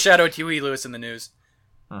 Foreshadowed Huey Lewis in the news.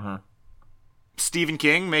 Mm-hmm. Stephen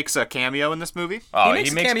King makes a cameo in this movie. Oh,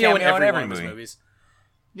 he makes a cameo in every one of his movies.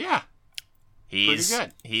 Yeah. He's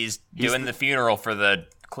doing the funeral for the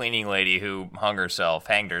cleaning lady who hanged herself.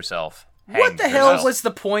 What the hell was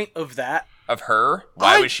the point of that? Of her?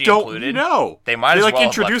 Why was she included? No. They might as well have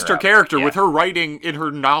introduced left her out. character with her writing in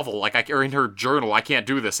her novel, or in her journal. I can't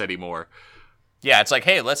do this anymore. Yeah, it's like,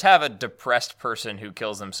 hey, let's have a depressed person who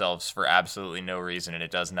kills themselves for absolutely no reason, and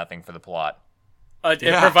it does nothing for the plot.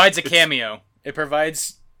 It provides a cameo. It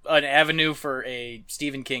provides an avenue for a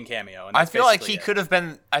Stephen King cameo. And I feel like he could have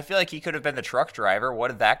been. I feel like he could have been the truck driver. What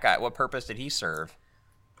did that guy? What purpose did he serve?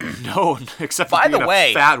 No, except for being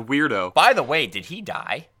a fat weirdo. By the way, did he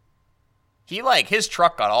die? His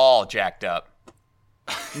truck got all jacked up.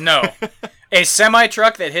 No, a semi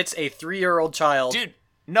truck that hits a 3-year-old child. Dude,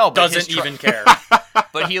 no, but doesn't even care.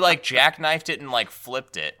 But he jackknifed it and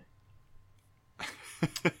flipped it.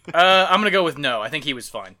 I'm gonna go with no. I think he was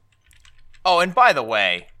fine. Oh, and by the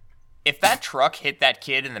way, if that truck hit that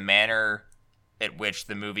kid in the manner at which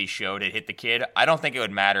the movie showed it hit the kid, I don't think it would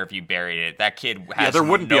matter if you buried it. That kid has there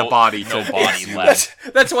wouldn't be a body. No body left.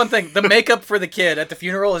 That's one thing. The makeup for the kid at the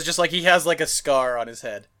funeral is just he has a scar on his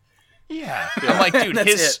head. Yeah. I'm like, dude,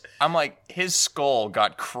 his skull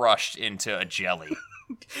got crushed into a jelly.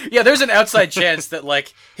 Yeah, there's an outside chance that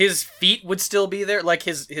his feet would still be there,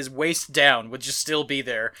 his waist down would just still be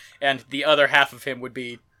there, and the other half of him would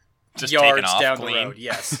be just yards off down clean. the road.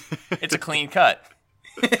 Yes, it's a clean cut.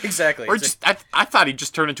 Exactly. Or I thought he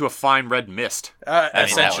just turned into a fine red mist.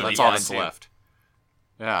 Essentially, that's all that's left.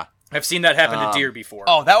 Yeah, I've seen that happen to deer before.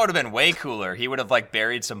 Oh, that would have been way cooler. He would have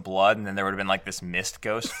buried some blood, and then there would have been this mist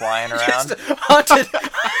ghost flying around. Haunted.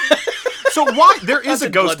 So why there is a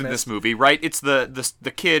ghost in this movie, right? It's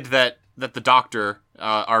the kid that the doctor,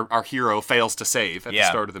 our hero, fails to save at the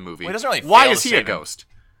start of the movie. Well, he doesn't really why fail is to he a save him. ghost?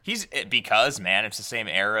 Because it's the same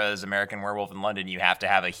era as American Werewolf in London. You have to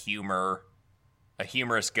have a humorous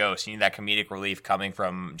ghost. You need that comedic relief coming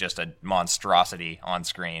from just a monstrosity on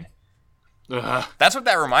screen. That's what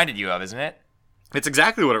that reminded you of, isn't it? It's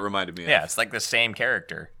exactly what it reminded me of. Yeah, it's the same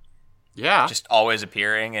character. Yeah. Just always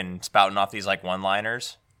appearing and spouting off these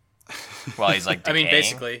one-liners while he's decaying. I mean,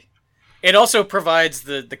 basically. It also provides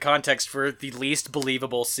the context for the least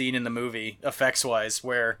believable scene in the movie, effects-wise,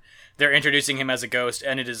 where they're introducing him as a ghost,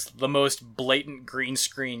 and it is the most blatant green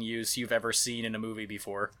screen use you've ever seen in a movie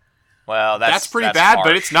before. Well, that's pretty bad, harsh.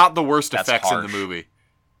 but it's not the worst That's effects harsh. in the movie.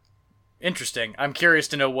 Interesting. I'm curious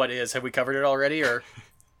to know what is. Have we covered it already, or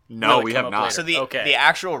No, will it we come have up not. later? So the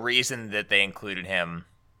actual reason that they included him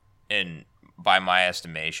in, by my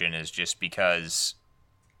estimation, is just because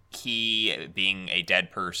he, being a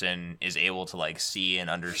dead person, is able to like see and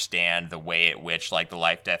understand the way at which like the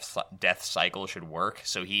life-death cycle should work.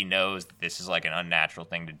 So he knows that this is like an unnatural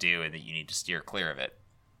thing to do and that you need to steer clear of it.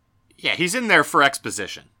 Yeah, he's in there for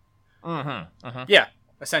exposition. Yeah,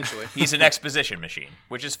 essentially. He's an exposition machine,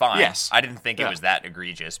 which is fine. Yes. I didn't think it was that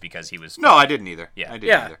egregious because he was... No, I didn't either. Yeah. I didn't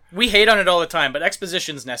Yeah, either. we hate on it all the time, but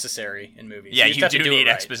exposition's necessary in movies. Yeah, just you have to do it need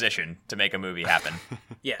right. exposition to make a movie happen,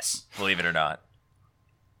 Yes. believe it or not.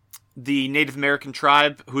 The Native American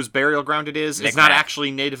tribe whose burial ground it is not Micmac. actually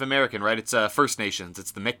Native American, right? It's First Nations.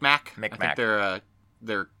 It's the Micmac. I Micmac. think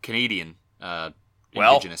they're Canadian Well,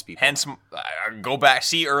 indigenous people. hence, go back,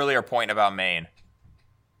 see earlier point about Maine.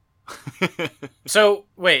 So,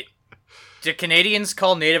 wait. Do Canadians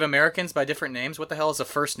call Native Americans by different names? What the hell is a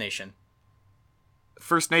First Nation?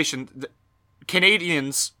 First Nation,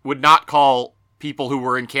 Canadians would not call people who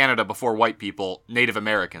were in Canada before white people Native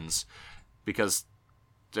Americans because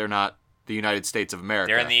they're not the United States of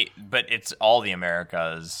America. But it's all the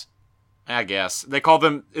Americas. I guess.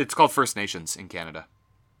 It's called First Nations in Canada.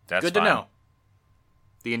 That's Good fine. to know.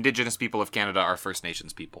 The indigenous people of Canada are First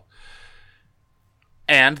Nations people.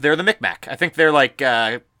 And they're the Micmac. I think they're like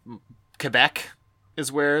Quebec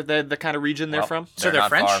is where the kind of region they're from. So they're not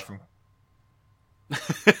French? far from...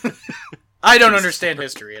 I don't understand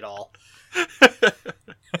history at all.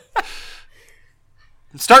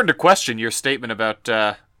 I'm starting to question your statement about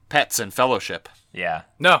pets and fellowship. Yeah.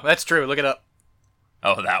 No, that's true. Look it up.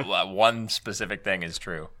 Oh, that one specific thing is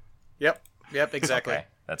true. Yep, exactly. Okay,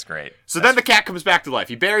 that's great. So then the cat comes back to life.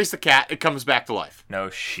 He buries the cat, it comes back to life. No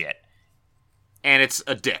shit. And it's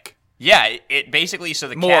a dick. Yeah, it basically, so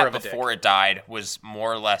the More cat of a dick. before it died was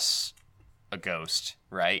more or less a ghost,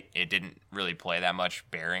 right? It didn't really play that much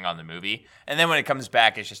bearing on the movie. And then when it comes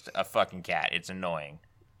back, it's just a fucking cat. It's annoying.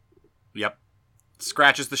 Yep.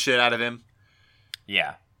 Scratches the shit out of him.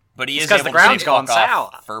 Yeah. But he is 'cause able the to say ground's gone fuck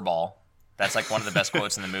off, sour. furball. That's like one of the best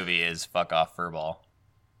quotes in the movie is fuck off, furball.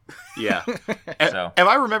 Yeah. So. Am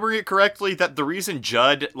I remembering it correctly that the reason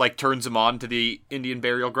Judd turns him on to the Indian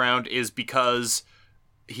burial ground is because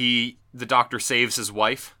the doctor saves his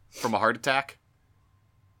wife from a heart attack?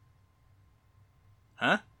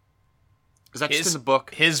 Huh? Is that just in the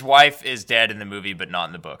book? His wife is dead in the movie, but not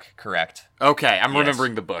in the book. Correct. Okay, I'm Yes.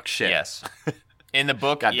 remembering the book. Shit. Yes. In the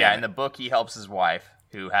book, God yeah, damn it. in the book, he helps his wife,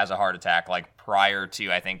 who has a heart attack, prior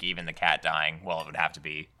to, I think, even the cat dying. Well, it would have to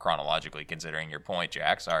be chronologically, considering your point,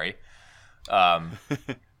 Jack. Sorry.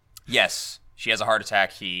 Yes, she has a heart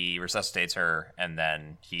attack. He resuscitates her, and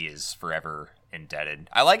then he is forever indebted.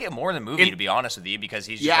 I like it more in the movie, to be honest with you, because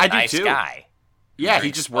he's just I a do nice too. guy. Yeah, Drinks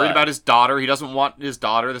he's just worried blood. about his daughter. He doesn't want his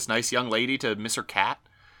daughter, this nice young lady, to miss her cat.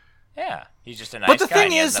 Yeah, he's just a nice But the guy. thing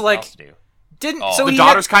and he has is, nothing else to do. Didn't Oh. so The he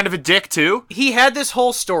daughter's kind of a dick, too. he had this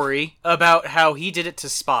whole story about how he did it to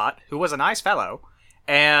Spot, who was a nice fellow,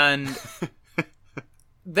 and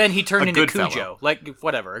then he turned A into good Cujo, fellow.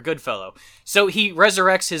 whatever, a good fellow. So he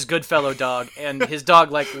resurrects his good fellow dog, and his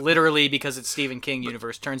dog, literally, because it's Stephen King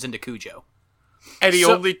universe, turns into Cujo. And he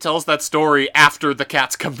So- only tells that story after the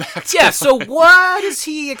cat's come back to Yeah, life. so what is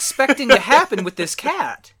he expecting to happen with this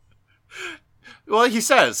cat? Well, he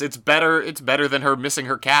says it's better than her missing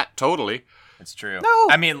her cat, totally. It's true. No,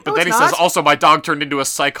 I mean, But then he it's says, not. also, my dog turned into a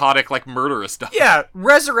psychotic, murderous dog. Yeah,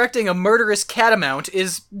 resurrecting a murderous catamount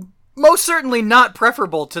is most certainly not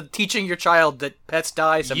preferable to teaching your child that pets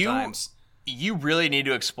die sometimes. You really need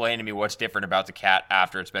to explain to me what's different about the cat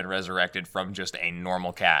after it's been resurrected from just a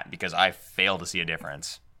normal cat, because I fail to see a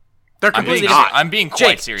difference. They're I'm being, completely different. not. I'm being quite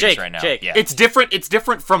Jake, serious Jake, right now. Jake. Yeah. It's different. It's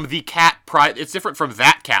different from the cat. It's different from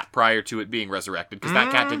that cat prior to it being resurrected because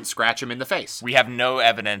that cat didn't scratch him in the face. We have no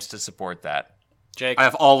evidence to support that. Jake, I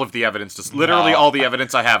have all of the evidence. Literally No. all the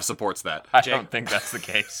evidence I have supports that. I Jake. don't think that's the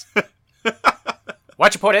case.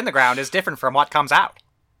 what you put in the ground is different from what comes out.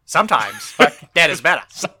 Sometimes that is better.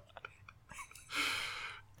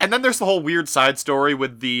 And then there's the whole weird side story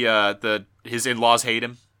with his in-laws hate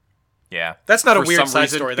him Yeah. That's not a for weird some side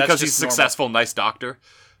reason story. That's because just he's a successful, nice doctor.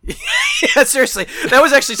 Yeah, seriously, that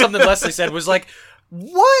was actually something Leslie said. Was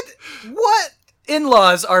what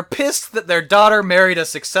in-laws are pissed that their daughter married a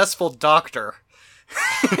successful doctor?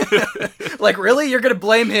 Really, you're gonna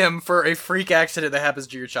blame him for a freak accident that happens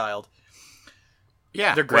to your child?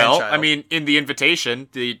 Yeah. Their Well, grandchild. I mean, in the invitation,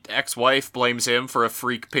 the ex-wife blames him for a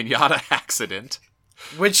freak piñata accident.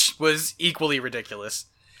 Which was equally ridiculous.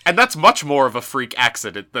 And that's much more of a freak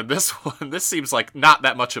accident than this one. This seems like not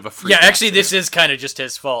that much of a freak Yeah, actually, accident. this is kind of just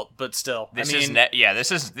his fault, but still. This I is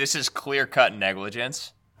mean, this is clear-cut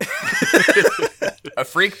negligence. A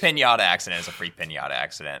freak pinata accident is a freak pinata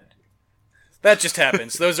accident. that just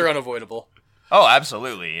happens. Those are unavoidable. Oh,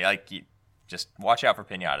 absolutely. Just watch out for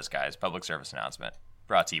pinatas, guys. Public service announcement.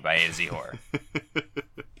 Brought to you by A to Z Horror.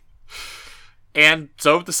 And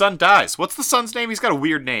so the son dies. What's the son's name? He's got a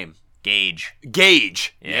weird name. Gage.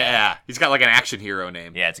 Gage. Yeah. He's got like an action hero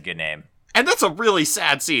name. Yeah, it's a good name. And that's a really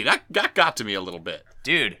sad scene. That got to me a little bit.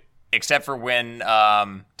 Dude, except for when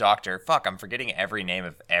Doctor... Fuck, I'm forgetting every name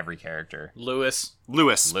of every character. Lewis.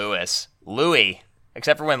 Louis.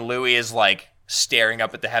 Except for when Louis is, like, staring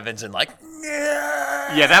up at the heavens and, like...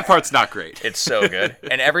 Yeah, that part's not great. It's so good.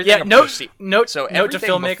 And everything... Yeah, note to everything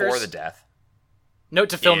filmmakers. before the death... Note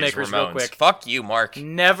to filmmakers real Ramones. quick. Fuck you, Mark.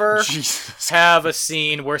 Never Jesus. have a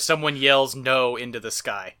scene where someone yells no into the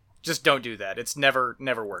sky. Just don't do that. It's never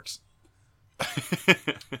works.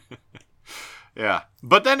 Yeah.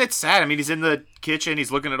 But then it's sad. I mean, he's in the kitchen.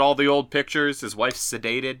 He's looking at all the old pictures. His wife's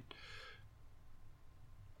sedated.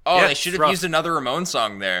 Oh, Yeah, they should it's have rough. used another Ramones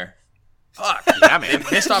song there. Fuck. Yeah, man.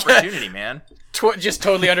 Missed opportunity, man. Just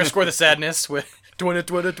totally underscore the sadness with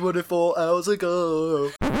 24 hours ago. 24 hours to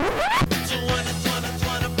go.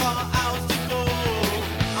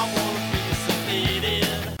 I wanna be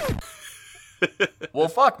sedated. Well,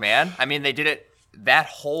 fuck, man. I mean, they did it. That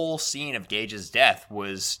whole scene of Gage's death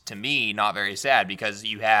was, to me, not very sad because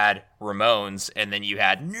you had Ramones and then you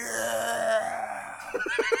had...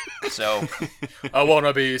 So... I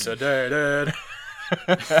wanna be sedated.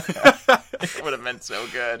 It would have been so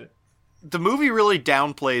good. The movie really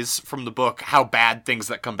downplays from the book how bad things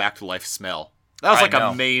that come back to life smell. That was I like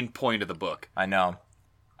know. a main point of the book. I know.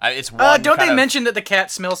 It's one Don't they kind of mention that the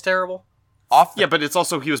cat smells terrible? off the Yeah, but it's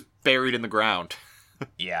also he was buried in the ground.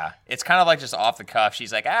 Yeah, it's kind of like just off the cuff.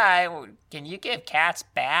 She's like, can you give cats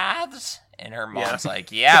baths? And her mom's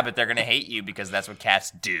like, yeah, but they're going to hate you because that's what cats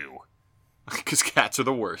do. Because cats are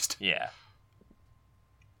the worst. Yeah.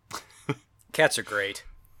 Cats are great.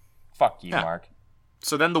 Fuck you, Yeah. Mark.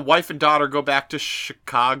 So then the wife and daughter go back to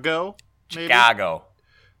Chicago. Maybe? Chicago.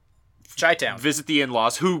 Chi-town. Visit the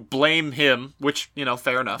in-laws, who blame him, which,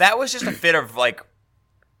 fair enough. That was just a fit of, like,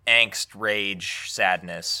 angst, rage,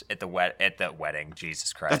 sadness at the wedding.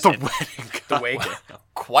 Jesus Christ. At the wedding. The wake.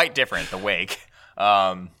 Quite different, the wake.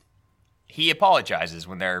 He apologizes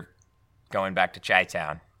when they're going back to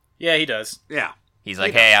Chi-town. Yeah, he does. Yeah. He's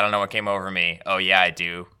like, hey, I don't know what came over me. Oh, yeah, I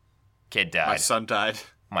do. Kid died. My son died.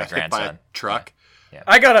 My Got hit by a grandson. truck.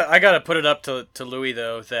 I gotta put it up to Louis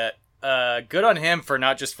though that good on him for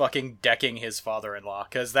not just fucking decking his father-in-law,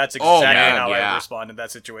 because that's exactly man, how I yeah. would respond in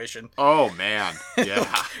that situation. Oh, man.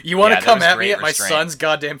 Yeah. You want to that come was at great me at my restraint. son's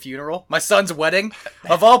goddamn funeral? My son's wedding?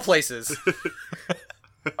 Of all places.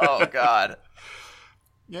 Oh, God.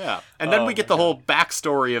 Yeah. And then we get the whole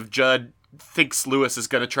backstory of Judd thinks Lewis is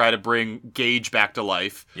going to try to bring Gage back to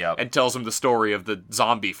life. Yep. And tells him the story of the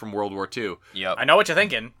zombie from World War II. Yep. I know what you're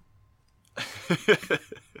thinking.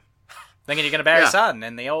 Thinking you're gonna bury Yeah. your son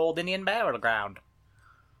in the old Indian battleground.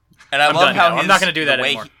 And I I'm love done how now. I'm not gonna do that the way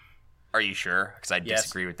anymore. Are you sure? Because I Yes.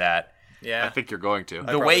 disagree with that. Yeah. I think you're going to.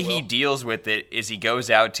 The way probably he will. deals with it is he goes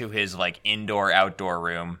out to his like indoor-outdoor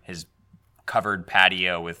room, his covered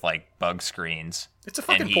patio with like bug screens. It's a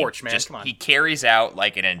fucking and he porch, man. just- Come on. He carries out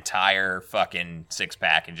like an entire fucking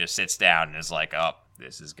six-pack and just sits down and is like, oh,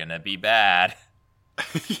 this is gonna be bad.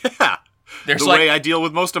 Yeah. There's the like way I deal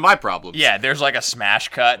with most of my problems. Yeah, there's like a smash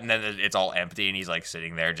cut, and then it's all empty, and he's like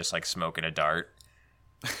sitting there just like smoking a dart.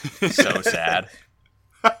 So sad.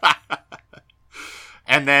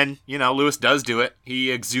 And then, Lewis does do it. He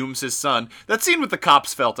exhumes his son. That scene with the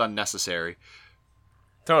cops felt unnecessary.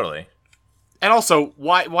 Totally. And also,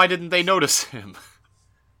 why didn't they notice him?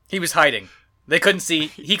 He was hiding. He couldn't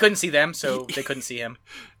see them, so they couldn't see him.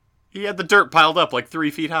 He had the dirt piled up like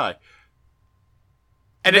 3 feet high.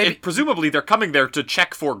 And presumably they're coming there to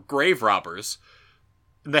check for grave robbers.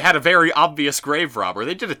 They had a very obvious grave robber.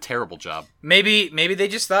 They did a terrible job. Maybe they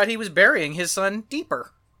just thought he was burying his son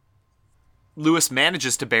deeper. Lewis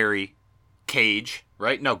manages to bury Cage,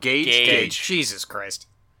 right? No, Gage. Gage. Jesus Christ.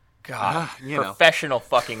 God, you know. professional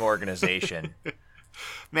fucking organization.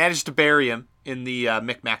 Managed to bury him in the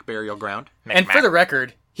Micmac burial ground. And for the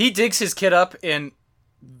record, he digs his kid up in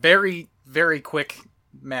very, very quick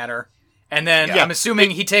manner. And then Yeah. I'm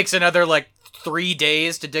assuming he takes another, 3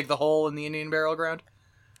 days to dig the hole in the Indian burial ground.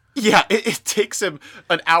 Yeah, it takes him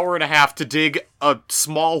an hour and a half to dig a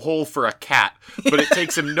small hole for a cat, but it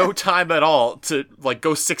takes him no time at all to,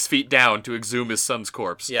 go 6 feet down to exhume his son's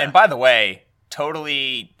corpse. Yeah. And by the way,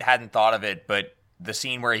 totally hadn't thought of it, but the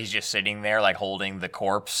scene where he's just sitting there, holding the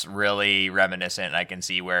corpse, really reminiscent. I can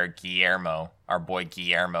see where our boy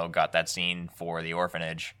Guillermo, got that scene for the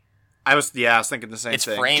orphanage. I was thinking the same It's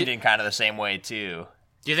thing. framed in kind of the same way, too.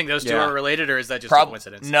 Do you think those two Yeah. are related, or is that just a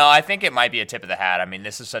coincidence? No, I think it might be a tip of the hat. I mean,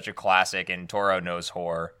 this is such a classic, and Toro knows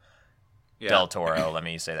horror. Del Toro, let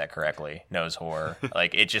me say that correctly, knows horror.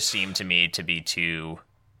 Like, it just seemed to me to be too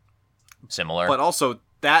similar. But also,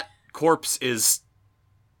 that corpse is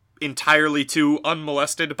entirely too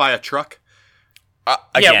unmolested by a truck.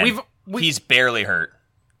 Again, he's barely hurt.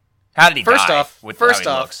 How did he die? First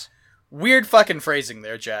off, weird fucking phrasing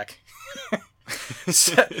there, Jack.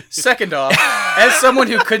 Second off, as someone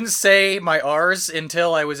who couldn't say my R's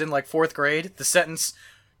until I was in like 4th grade, the sentence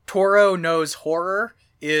 "Toro knows horror"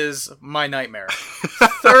 is my nightmare.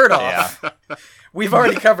 Third off, we've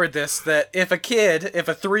already covered this, that if a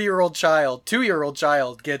 3-year-old child, 2-year-old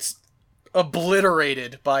child gets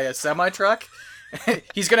obliterated by a semi-truck,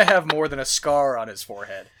 he's gonna have more than a scar on his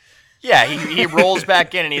forehead. Yeah, he rolls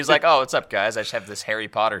back in and he's like, "Oh, what's up, guys? I just have this Harry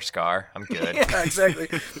Potter scar. I'm good." Yeah, exactly.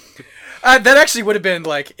 That actually would have been,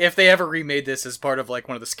 like, if they ever remade this as part of, like,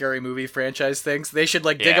 one of the Scary Movie franchise things, they should,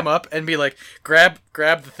 like, dig him up and be like, grab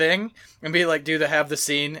the thing, and be like, have the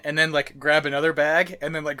scene, and then, like, grab another bag,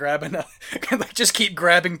 and then, like, grab another, and, like, just keep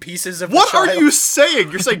grabbing pieces of What the child. are you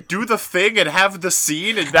saying? You're saying do the thing and have the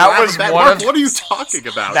scene and that was that? one Mark, of, what are you talking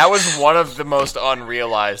about? That was one of the most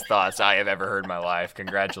unrealized thoughts I have ever heard in my life.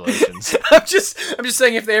 Congratulations. I'm just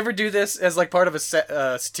saying, if they ever do this as, like, part of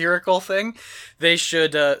a satirical thing, they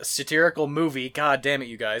should, satirical movie, god damn it,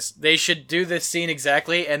 you guys, they should do this scene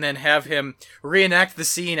exactly, and then have him reenact the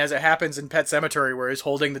scene as it happens in Pet Sematary, where he's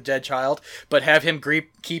holding the dead child, but have him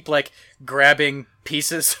keep like grabbing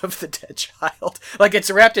pieces of the dead child, like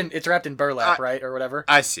it's wrapped in burlap, right, or whatever.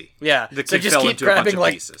 I see. Yeah, the so kid just fell keep into a bunch grabbing of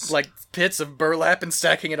like pieces. like bits of burlap and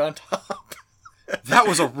stacking it on top. That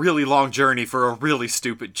was a really long journey for a really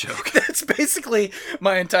stupid joke. That's basically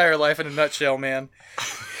my entire life in a nutshell, man.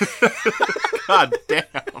 God damn.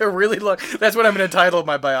 A really long. That's what I'm going to title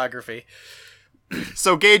my biography.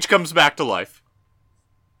 So Gage comes back to life.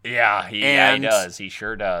 Yeah, he does. He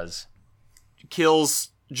sure does. Kills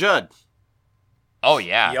Judd. Oh,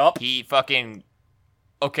 yeah. Yup. He fucking...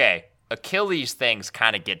 Okay, Achilles things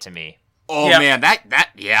kind of get to me. Oh, Yeah. man,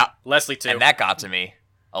 yeah. Leslie too. And that got to me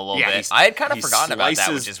a little Yeah, bit. I had kind of he forgotten about that,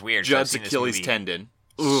 slices which is weird. 'cause I've Judd's seen this Achilles movie tendon.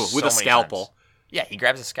 so Ooh, with a many scalpel. times. Yeah, he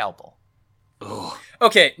grabs a scalpel. Ugh.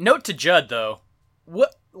 Okay, note to Judd though.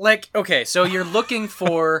 What? Like, okay, so you're looking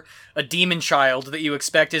for a demon child that you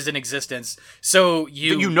expect is in existence. So That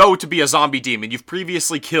you know to be a zombie demon. You've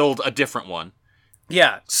previously killed a different one.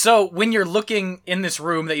 Yeah. So when you're looking in this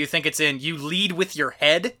room that you think it's in, you lead with your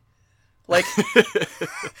head. Like,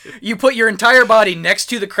 you put your entire body next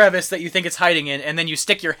to the crevice that you think it's hiding in, and then you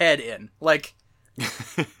stick your head in. Like,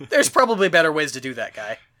 there's probably better ways to do that,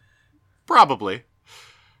 guy. Probably.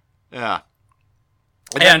 Yeah.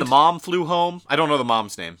 And then the mom flew home. I don't know the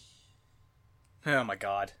mom's name. Oh my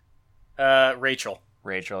god. Rachel.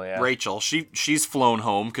 Rachel, yeah. Rachel. She's flown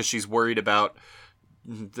home because she's worried about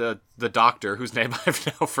the doctor whose name I've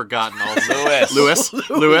now forgotten. Also.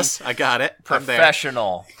 Lewis. I got it.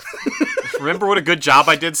 Professional. Remember what a good job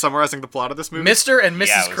I did summarizing the plot of this movie? Mr. and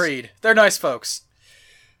Mrs. Creed. They're nice folks.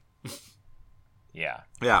 Yeah.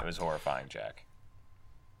 Yeah. It was horrifying, Jack.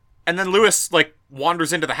 And then Lewis, like,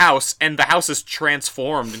 wanders into the house, and the house is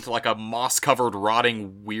transformed into, like, a moss-covered,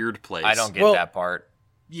 rotting, weird place. I don't get that part.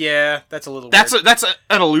 Yeah, that's a little weird. That's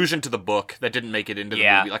an allusion to the book that didn't make it into the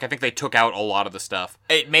Yeah. movie. Like, I think they took out a lot of the stuff.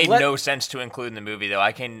 It made no sense to include in the movie, though.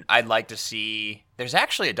 I'd like to see... There's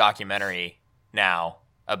actually a documentary now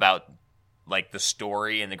about, like, the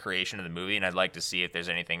story and the creation of the movie, and I'd like to see if there's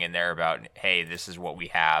anything in there about, hey, this is what we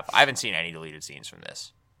have. I haven't seen any deleted scenes from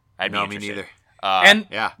this. I'd be No, interested. me neither. And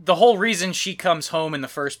yeah. the whole reason she comes home in the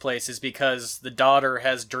first place is because the daughter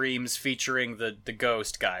has dreams featuring the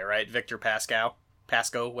ghost guy, right? Victor Pasco,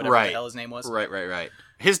 whatever the hell his name was. Right.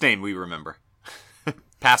 His name we remember.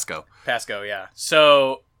 Pasco, yeah.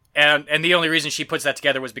 So, and the only reason she puts that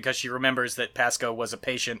together was because she remembers that Pasco was a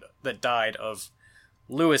patient that died of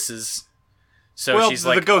Lewis's. So she's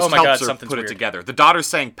like, the ghost oh my helps god, her something's put weird. it together. The daughter's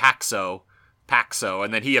saying Paxo,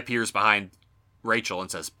 and then he appears behind Rachel and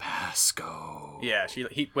says Pasco. Yeah,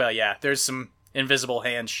 there's some invisible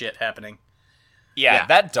hand shit happening. Yeah,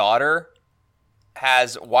 that daughter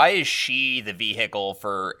has... Why is she the vehicle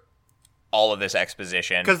for all of this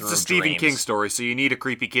exposition? Because it's a Stephen dreams? King story, so you need a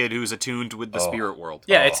creepy kid who's attuned with the spirit world.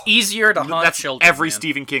 Yeah, it's easier to haunt That's children. every man.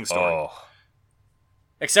 Stephen King story.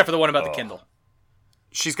 Except for the one about the Kindle.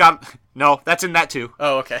 She's got... No, that's in that too.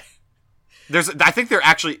 Oh, okay. I think there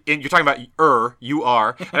actually... You're talking about you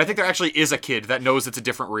are, and I think there actually is a kid that knows it's a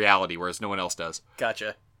different reality, whereas no one else does.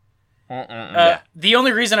 Gotcha. Yeah. The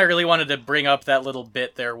only reason I really wanted to bring up that little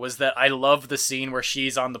bit there was that I love the scene where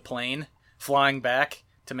she's on the plane flying back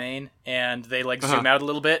to Maine, and they like zoom out a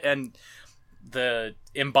little bit, and the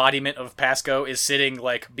embodiment of Pasco is sitting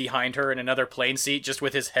like behind her in another plane seat, just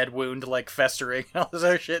with his head wound like festering and all this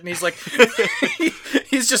other shit, and he's like,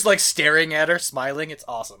 he's just like staring at her, smiling. It's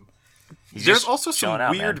awesome. There's also some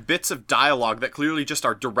out, weird man. bits of dialogue that clearly just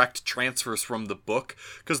are direct transfers from the book,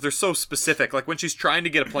 because they're so specific. Like when she's trying to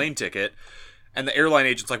get a plane ticket, and the airline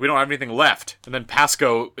agent's like, we don't have anything left. And then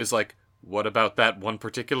Pasco is like, what about that one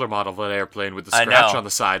particular model of that airplane with the scratch on the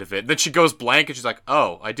side of it? And then she goes blank, and she's like,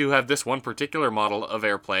 oh, I do have this one particular model of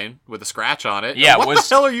airplane with a scratch on it. Yeah, what the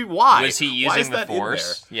hell are you, why? Was he Why is using the that in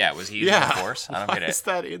Force? there? Yeah, was he using the Force? I don't Why get it. is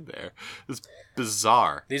that in there? It's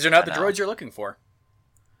bizarre. These are not the droids you're looking for.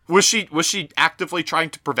 Was she actively trying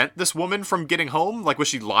to prevent this woman from getting home? Like, was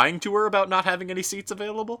she lying to her about not having any seats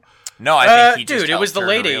available? No, I think he just dude, it was helped the her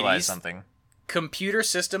late to realize 80s. something. Computer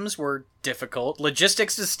systems were difficult.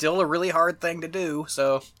 Logistics is still a really hard thing to do,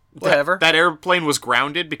 so whatever. That airplane was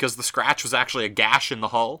grounded because the scratch was actually a gash in the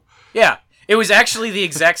hull. Yeah. It was actually the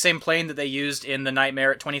exact same plane that they used in the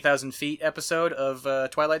Nightmare at 20,000 Feet episode of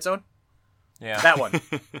Twilight Zone. Yeah. That one.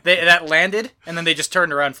 That landed, and then they just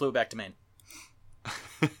turned around and flew back to Maine.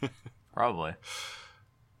 Probably.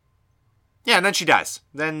 Yeah, and then she dies.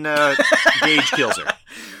 Then Gage kills her.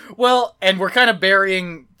 Well, and we're kind of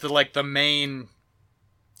burying the main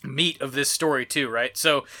meat of this story too, right?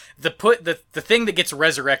 So the thing that gets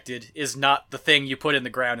resurrected is not the thing you put in the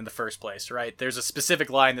ground in the first place, right? There's a specific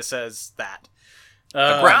line that says that.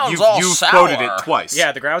 The ground's all You've sour. quoted it twice.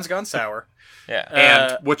 Yeah, the ground's gone sour. Yeah.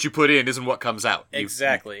 And what you put in isn't what comes out.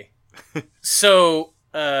 Exactly. So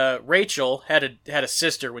Rachel had a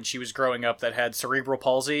sister when she was growing up that had cerebral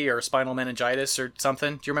palsy or spinal meningitis or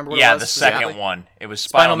something. Do you remember what it was? The second exactly? one. It was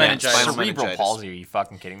Spinal spinal meningitis. Cerebral Meningitis. palsy. Are you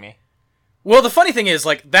fucking kidding me? Well, the funny thing is,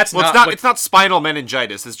 like, that's Well, not. it's not spinal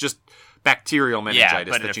meningitis. It's just bacterial meningitis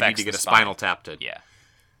but it that you need affects to get the a spine. spinal tap to. Yeah.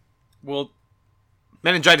 Well,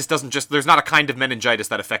 Meningitis doesn't just... There's not a kind of meningitis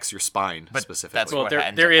that affects your spine But specifically. that's well, what there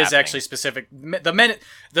ends there up is happening. actually specific.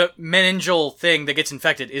 The meningeal thing that gets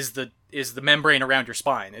infected is the membrane around your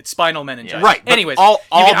spine. It's spinal meningitis. Yeah. Right, but Anyways, all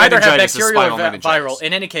you can either have meningitis is bacterial or spinal meningitis. viral.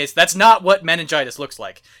 In any case, that's not what meningitis looks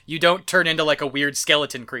like. You don't turn into like a weird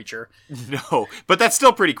skeleton creature. No, but that's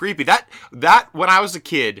still pretty creepy. That when I was a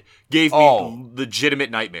kid, gave me legitimate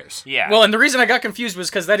nightmares. Yeah. Well, and the reason I got confused was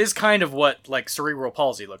because that is kind of what like cerebral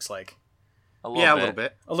palsy looks like. A little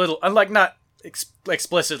bit. A little, like not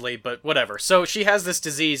explicitly, but whatever. So she has this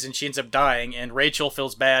disease and she ends up dying, and Rachel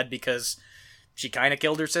feels bad because she kind of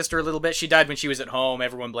killed her sister a little bit. She died when she was at home.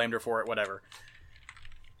 Everyone blamed her for it, whatever.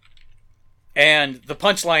 And the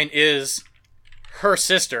punchline is her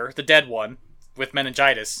sister, the dead one, with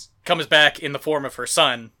meningitis, comes back in the form of her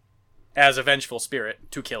son as a vengeful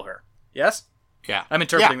spirit to kill her. Yes? Yeah. I'm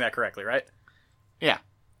interpreting that correctly, right? Yeah.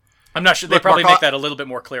 I'm not sure. They Look, probably Mark, make that a little bit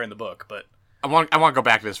more clear in the book, but I want to go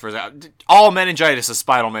back to this for a second. All meningitis is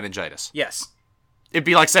spinal meningitis. yes. It'd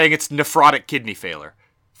be like saying it's nephrotic kidney failure.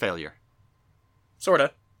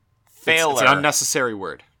 Sorta. Failure. It's an unnecessary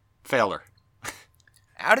word. Failure.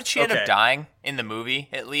 How did she end Okay. up dying in the movie,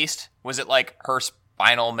 at least? Was it like her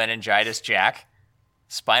spinal meningitis, Jack?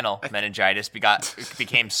 Spinal meningitis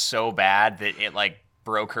became so bad that it like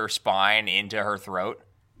broke her spine into her throat?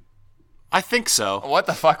 I think so. What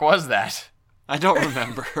the fuck was that? I don't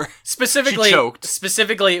remember. Specifically, She choked.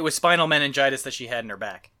 it was spinal meningitis that she had in her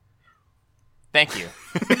back. Thank you.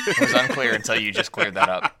 It was unclear until you just cleared that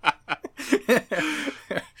up.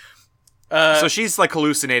 So she's like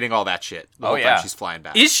hallucinating all that shit. The whole time yeah. she's flying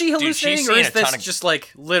back. Is she she's hallucinating, or seen is a ton this of- just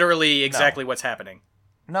like literally exactly what's happening?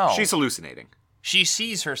 No. She's hallucinating. She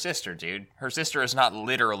sees her sister, dude. Her sister is not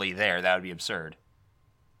literally there. That would be absurd.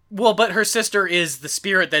 Well, but her sister is the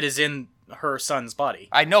spirit that is in her son's body.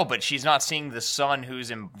 I know, but she's not seeing the son who's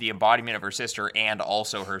in the embodiment of her sister and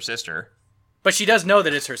also her sister. But she does know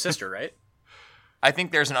that it's her sister, right? I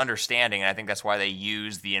think there's an understanding, and I think that's why they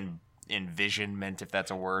use the envisionment, if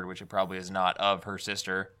that's a word, which it probably is not, of her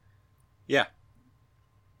sister. Yeah.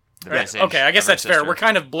 The Right. message Okay, I guess of her that's fair. sister. We're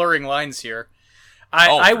kind of blurring lines here.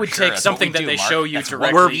 Oh, I for would sure. take That's something what we that do, they Mark. show you That's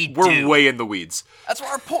what directly. We're do. way in the weeds. That's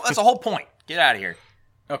that's the whole point. Get out of here.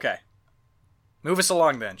 Okay. Move us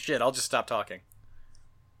along then. Shit, I'll just stop talking.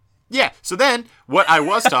 Yeah, so then, what I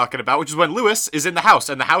was talking about, which is when Lewis is in the house,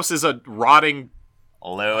 and the house is a rotting...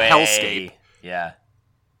 Louis. Hellscape. Yeah.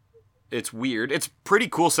 It's weird. It's pretty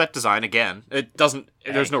cool set design, again. It doesn't...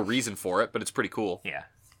 There's no reason for it, but it's pretty cool. Yeah.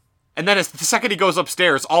 And then the second he goes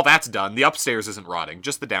upstairs, all that's done. The upstairs isn't rotting,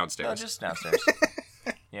 just the downstairs. No, just downstairs.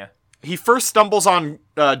 Yeah. He first stumbles on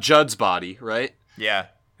Judd's body, right? Yeah.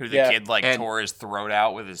 Who the Yeah. kid, And- tore his throat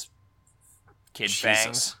out with his kid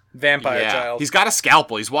fangs. Vampire Yeah. child. He's got a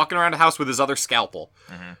scalpel. He's walking around the house with his other scalpel.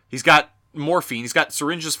 Mm-hmm. He's got morphine. He's got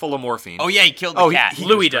syringes full of morphine. Oh yeah, he killed the cat.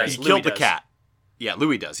 Louis does. He killed the cat. Yeah,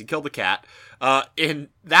 Louis does. He killed the cat. And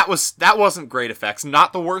that wasn't great effects.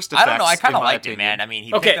 Not the worst effects. I don't know. I kind of liked opinion. it, man. I mean,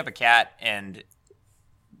 he picked up a cat, and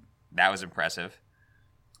that was impressive.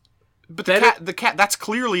 But the cat, that's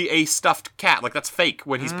clearly a stuffed cat. Like, that's fake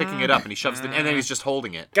when he's picking it up and he shoves it, and then he's just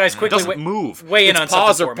holding it. Guys, quickly, it doesn't move. Weigh in its on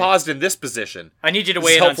paws something are for me. paused in this position. I need you to This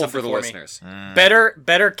weigh is in on helpful something for the me. listeners.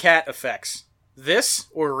 Better cat effects. This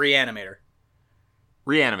or Reanimator?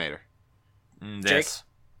 Reanimator. This.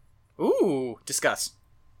 Ooh, discuss.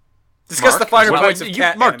 Discuss Mark, the finer well, points of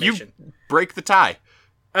cat Mark, animation. you break the tie.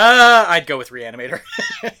 I'd go with Reanimator.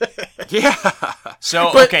 Yeah. So,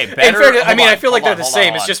 But okay, in better. fairness, I hold mean, on, I feel like hold they're the on, same.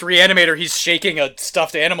 hold It's on. just Reanimator. He's shaking a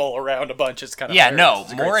stuffed animal around a bunch. It's kind of Yeah, no,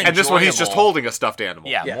 hilarious. more And this one, he's just enjoyable- holding a stuffed animal.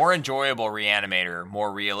 Yeah, more enjoyable Reanimator,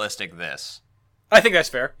 more realistic this. I think that's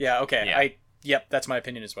fair. Yeah. Okay. Yeah. Yep. That's my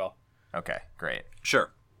opinion as well. Okay, great.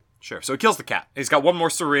 Sure. So he kills the cat. He's got one more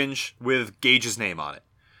syringe with Gage's name on it.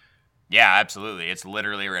 Yeah, absolutely. It's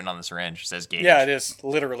literally written on the syringe. It says Gage. Yeah, it is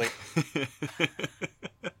literally.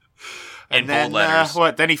 In And then, bold letters.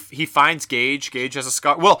 what? Then he finds Gage. Gage has a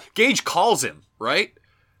scar. Well, Gage calls him, right?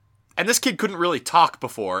 And this kid couldn't really talk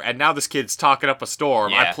before, and now this kid's talking up a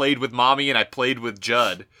storm. Yeah. I played with Mommy and I played with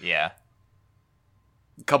Judd. Yeah,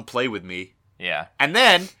 Come play with me. yeah. And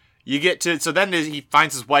then you get to... So then he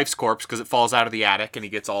finds his wife's corpse because it falls out of the attic, and he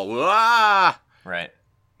gets all... Ah! Right.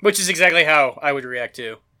 Which is exactly how I would react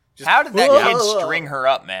to. Just, How did that Whoa. kid string her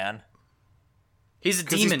up, man? He's a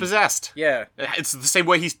Because demon. he's possessed. Yeah. It's the same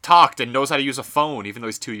way he's talked and knows how to use a phone, even though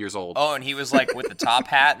he's 2 years old. Oh, and he was like with the top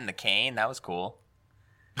hat and the cane. That was cool.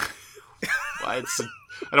 I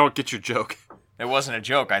don't get your joke. It wasn't a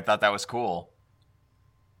joke. I thought that was cool.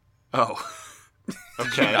 Oh. Did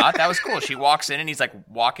you Okay. not? That was cool. She walks in and he's like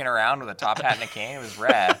walking around with a top hat and a cane. It was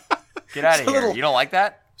rad. Get out of here. little- You don't like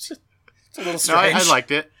that? It's a little No, strange. I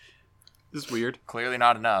liked it. This is weird. Clearly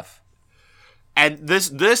not enough. And this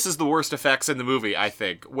is the worst effects in the movie, I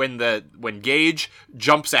think. When Gage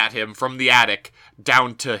jumps at him from the attic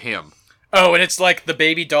down to him. Oh, and it's like the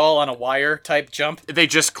baby doll on a wire type jump. They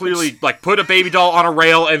just clearly like put a baby doll on a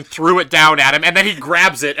rail and threw it down at him, and then he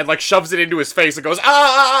grabs it and like shoves it into his face and goes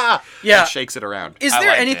ah, Yeah. and shakes it around. Is I there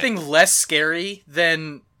liked anything less scary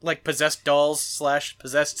than like possessed dolls /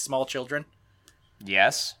 possessed small children?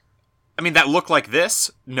 Yes. I mean, that look like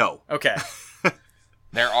this? No. Okay.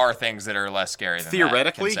 There are things that are less scary than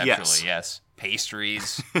Theoretically, that. yes. Conceptually, yes.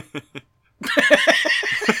 Pastries.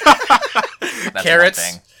 That's Carrots.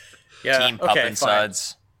 one thing. Yeah. Team Pup okay, and fine.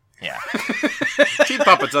 Suds. Yeah. Team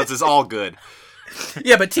Puppet Suds is all good.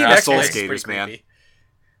 Yeah, but Team They're X Soul Blades is Skaters, pretty man. creepy.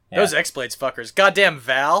 Yeah. Those X Blades fuckers. Goddamn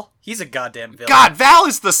Val. He's a goddamn villain. God, Val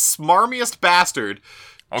is the smarmiest bastard.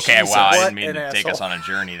 Okay, Jesus, wow, I what didn't mean an to take us asshole. on a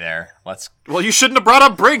journey there. Let's Well, you shouldn't have brought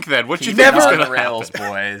up Brink then. What you keep think it was on going the to rails, happen?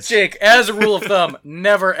 boys. Jake, as a rule of thumb,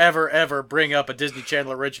 never, ever, ever bring up a Disney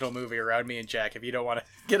Channel original movie around me and Jack if you don't want to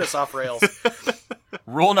get us off rails.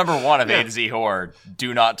 Rule number 1 of A to Z Horror: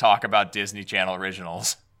 do not talk about Disney Channel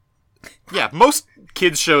originals. Yeah, most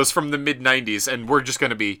kids shows from the mid '90s, and we're just going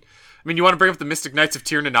to be. I mean, you want to bring up the Mystic Knights of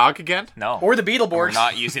Tir na Nog again? No. Or the We're Beetleborgs.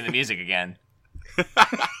 not using the music again.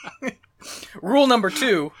 Rule number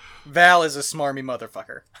 2, Val is a smarmy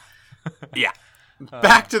motherfucker. Yeah.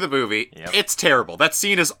 Back to the movie. Yep. It's terrible. That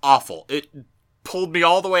scene is awful. It pulled me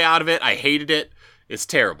all the way out of it. I hated it. It's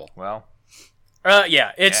terrible. Well,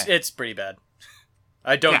 Yeah, it's pretty bad.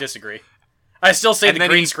 I don't Yeah. disagree. I still say And the then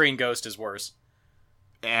green he- screen ghost is worse.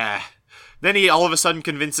 Then he all of a sudden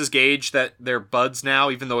convinces Gage that they're buds now,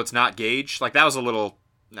 even though it's not Gage. Like, that was a little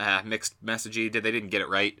mixed messagey. They didn't get it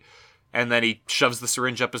right. And then he shoves the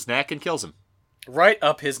syringe up his neck and kills him. Right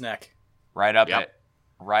up his neck. right up Yep. it.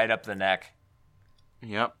 Right up the neck.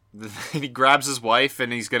 Yep. Then he grabs his wife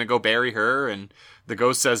and he's going to go bury her. And the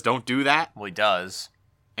ghost says, don't do that. Well, he does.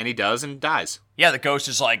 And he does and dies. Yeah, the ghost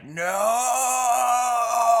is like, no!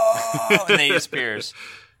 And then he disappears.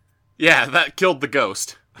 Yeah, that killed the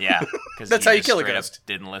ghost. Yeah, because That's how you kill a straight up ghost.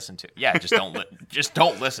 Didn't listen to. Yeah, just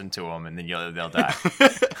don't listen to them, and then they'll die.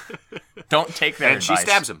 Don't take their And advice. she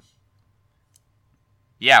stabs him.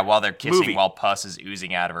 Yeah, while they're kissing, Movie. while pus is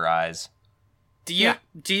oozing out of her eyes. Do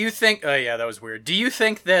you think? Oh yeah, that was weird. Do you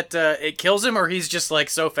think that it kills him, or he's just like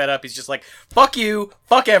so fed up? He's just like, "Fuck you,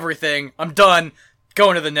 fuck everything. I'm done.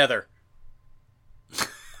 Going to the Nether."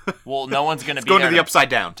 Well, no one's gonna be Going there to the Upside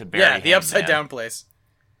Down. to bury Yeah, him. the upside man. down place.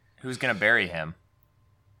 Who's gonna bury him?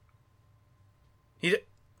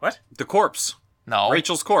 What? The corpse. No,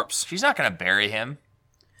 Rachel's corpse. she's not gonna bury him.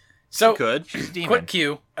 So Could. She's a demon. quick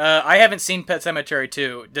cue. I haven't seen Pet Sematary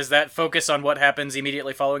 2. Does that focus on what happens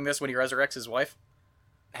immediately following this when he resurrects his wife?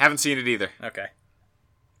 Haven't seen it either. Okay.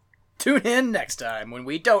 Tune in next time when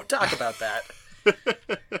we don't talk about that.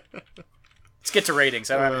 Let's get to ratings.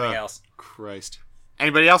 I don't have anything else. Christ.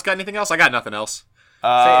 Anybody else got anything else? I got nothing else.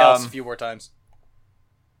 Say else a few more times.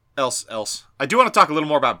 Else. I do want to talk a little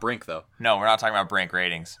more about Brink, though. No, we're not talking about Brink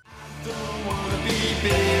ratings. Don't wanna be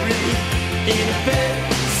buried in a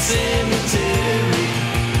pet cemetery.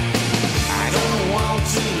 I don't want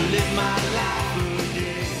to live my life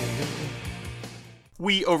again.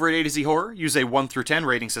 We over at A to Z Horror use a 1 through 10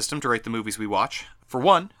 rating system to rate the movies we watch. For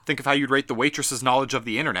one, think of how you'd rate the waitress's knowledge of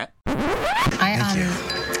the internet.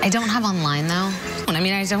 I don't have online, though. I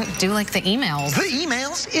mean, I don't do, like, the emails. The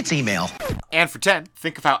emails? It's email. And for 10,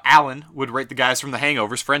 think of how Alan would rate the guys from The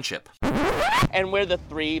Hangover's friendship. And we're the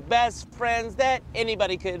 3 best friends that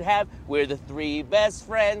anybody could have. We're the 3 best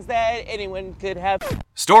friends that anyone could have.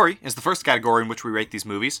 Story is the first category in which we rate these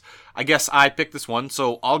movies. I guess I picked this one,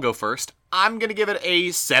 so I'll go first. I'm going to give it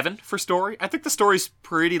a 7 for story. I think the story's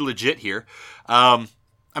pretty legit here.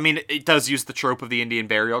 I mean, it does use the trope of the Indian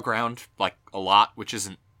burial ground, like, a lot, which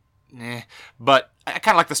isn't but I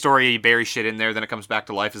kind of like the story. You bury shit in there, then it comes back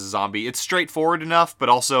to life as a zombie. It's straightforward enough, but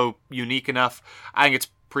also unique enough. I think it's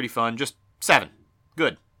pretty fun. Just 7.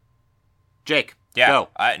 Good. Jake, go.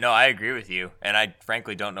 I agree with you. And I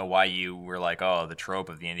frankly don't know why you were like, oh, the trope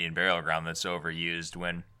of the Indian burial ground that's overused,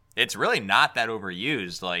 when it's really not that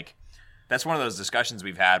overused. Like, that's one of those discussions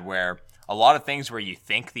we've had where a lot of things where you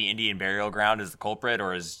think the Indian burial ground is the culprit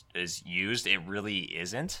or is used, it really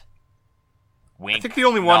isn't. Wink, I think the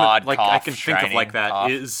only one nod, like cough, I can think of like that cough.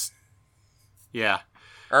 is, yeah.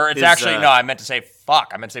 Or it's actually, no, I meant to say,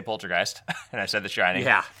 I meant to say Poltergeist, and I said The Shining.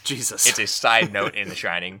 Yeah, Jesus. It's a side note in The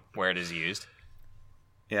Shining where it is used.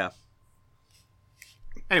 Yeah.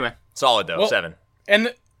 Anyway. Solid, though, 7.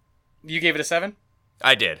 And you gave it a 7?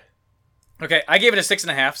 I did. Okay, I gave it a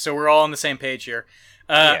 6.5, so we're all on the same page here.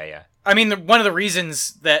 Yeah. I mean, one of the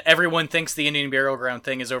reasons that everyone thinks the Indian burial ground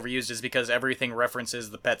thing is overused is because everything references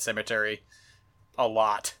the pet cemetery a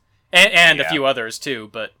lot. And a few others, too,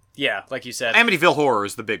 but yeah, like you said. Amityville Horror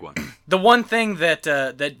is the big one. The one thing that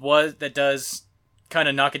does kind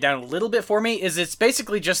of knock it down a little bit for me is it's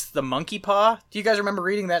basically just the monkey paw. Do you guys remember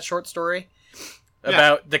reading that short story?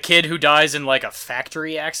 About the kid who dies in, like, a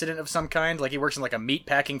factory accident of some kind? Like, he works in, like, a meat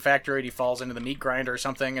packing factory and he falls into the meat grinder or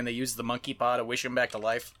something, and they use the monkey paw to wish him back to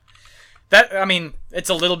life. That, I mean, it's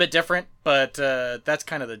a little bit different, but that's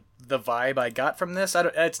kind of the vibe I got from this.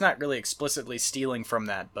 It's not really explicitly stealing from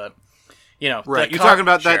that, but, you know. Right, you're talking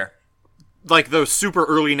about that, like, the super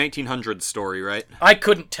early 1900s story, right? I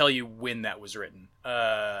couldn't tell you when that was written.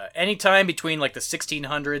 Anytime between, like, the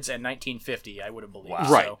 1600s and 1950, I would have believed. Wow.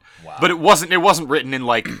 Right. So. Wow. But it wasn't written in,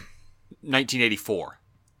 like, 1984.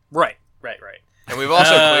 Right. And we've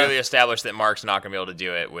also clearly established that Mark's not going to be able to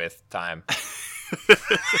do it with time.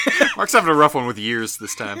 Mark's having a rough one with years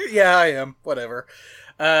this time. Yeah, I am. Whatever.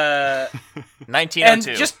 1902.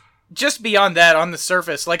 And just beyond that, on the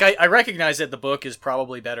surface, like, I recognize that the book is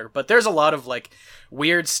probably better, but there's a lot of, like,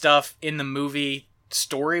 weird stuff in the movie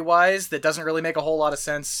story-wise that doesn't really make a whole lot of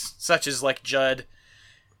sense, such as, like, Judd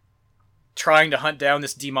trying to hunt down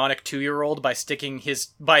this demonic 2-year-old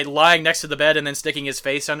by lying next to the bed and then sticking his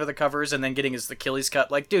face under the covers and then getting his Achilles cut.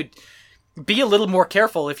 Like, dude, be a little more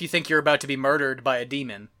careful if you think you're about to be murdered by a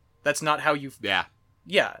demon. That's not how you...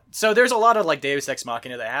 Yeah, so there's a lot of, like, Deus Ex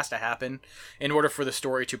Machina that has to happen in order for the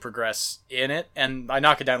story to progress in it, and I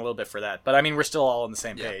knock it down a little bit for that. But, I mean, we're still all on the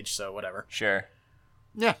same page, so whatever. Sure.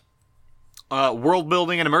 Yeah. World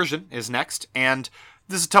building and immersion is next, and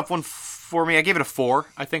this is a tough one for me. I gave it a 4,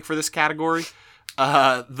 I think, for this category.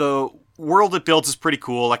 The world it builds is pretty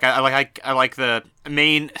cool. Like I like the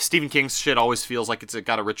Maine. Stephen King's shit always feels like it's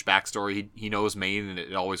got a rich backstory. He knows Maine, and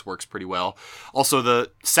it always works pretty well. Also,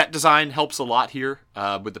 the set design helps a lot here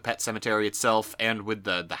with the pet cemetery itself and with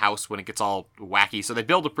the house when it gets all wacky. So they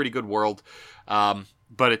build a pretty good world,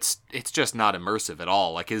 but it's just not immersive at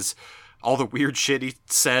all. Like all the weird shit he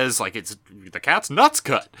says, like it's the cat's nuts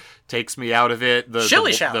cut, takes me out of it.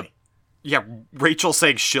 Shilly-shally. Yeah, Rachel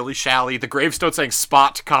saying shilly-shally, the gravestone saying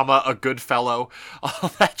spot, comma, a good fellow,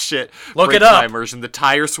 all that shit. Look it up. Immersion, the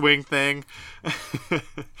tire swing thing.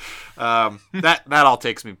 That all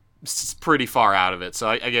takes me pretty far out of it, so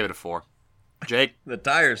I gave it a 4. Jake? The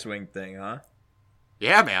tire swing thing, huh?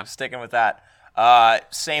 Yeah, man. Sticking with that.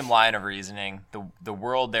 Same line of reasoning. The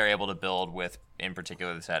world they're able to build with, in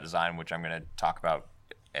particular, the set design, which I'm going to talk about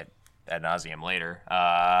ad nauseum later.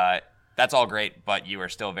 That's all great, but you are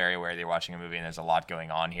still very aware that you're watching a movie and there's a lot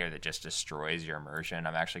going on here that just destroys your immersion.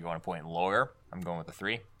 I'm actually going a point lower. I'm going with a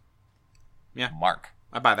 3. Yeah. Mark.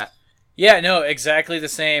 I buy that. Yeah, no, exactly the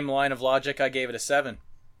same line of logic. I gave it a 7.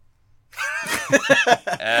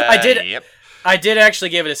 I did. Yep. I did actually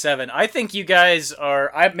give it a 7. I think you guys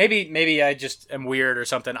are. Maybe I just am weird or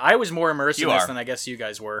something. I was more immersed in this than I guess you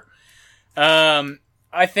guys were.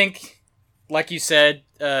 I think, like you said,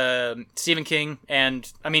 Stephen King,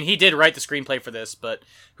 and I mean he did write the screenplay for this. But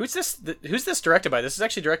who's this directed by? This is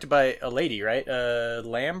actually directed by a lady, right?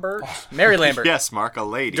 Lambert, Mary Lambert. Yes, Mark, a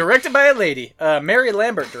lady. Directed by a lady. Mary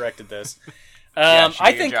Lambert directed this. Yeah, she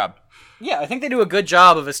did a good job. Yeah, I think they do a good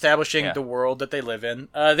job of establishing the world that they live in.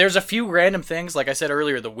 There's a few random things, like I said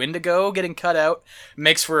earlier, the Wendigo getting cut out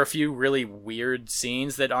makes for a few really weird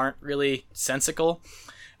scenes that aren't really sensical.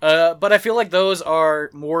 But I feel like those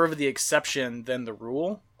are more of the exception than the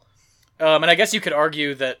rule. And I guess you could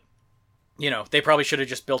argue that, they probably should have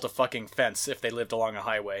just built a fucking fence if they lived along a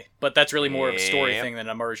highway. But that's really more of a story thing than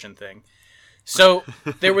an immersion thing. So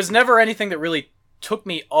there was never anything that really took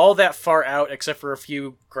me all that far out except for a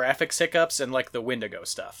few graphics hiccups and like the Wendigo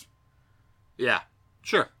stuff. Yeah,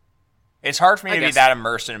 sure. It's hard for me to be that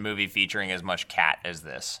immersed in a movie featuring as much cat as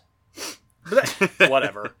this.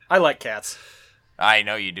 Whatever. I like cats. I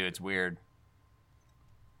know you do. It's weird.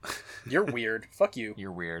 You're weird. Fuck you.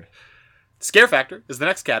 You're weird. Scare factor is the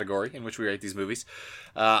next category in which we rate these movies.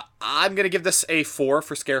 I'm going to give this a 4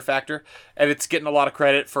 for scare factor, and it's getting a lot of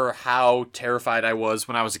credit for how terrified I was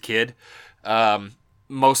when I was a kid.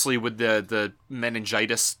 Mostly with the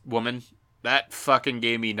meningitis woman. That fucking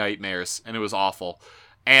gave me nightmares, and it was awful.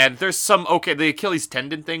 And there's the Achilles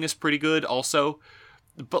tendon thing is pretty good also.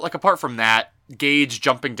 But like apart from that, Gage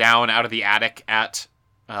jumping down out of the attic at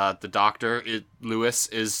the doctor, Lewis,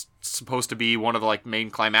 is supposed to be one of the like main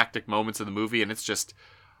climactic moments of the movie, and it's just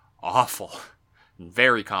awful. And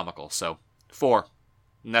very comical. So 4.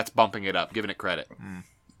 And that's bumping it up, giving it credit.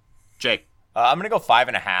 Jake. I'm going to go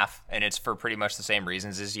 5.5, and it's for pretty much the same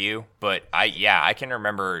reasons as you. But I can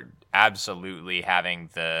remember absolutely having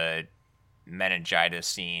the meningitis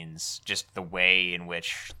scenes, just the way in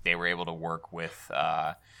which they were able to work with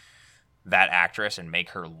that actress and make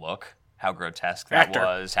her look, how grotesque that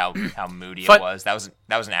was, how moody it was. That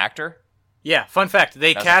was an actor? Yeah, fun fact.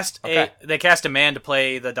 They cast a man to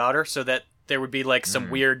play the daughter so that there would be like some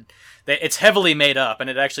weird... It's heavily made up, and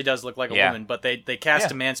it actually does look like a woman, but they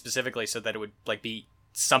cast a man specifically so that it would like be...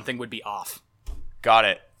 Something would be off. Got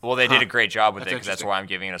it. Well, they did a great job with it, because that's why I'm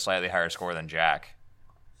giving it a slightly higher score than Jack.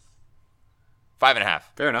 5.5.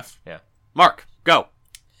 Fair enough. Yeah. Mark, go.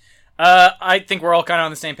 I think we're all kind of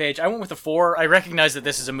on the same page. I went with a 4. I recognize that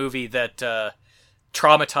this is a movie that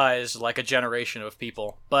traumatized like a generation of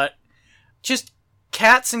people, but just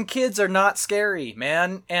cats and kids are not scary,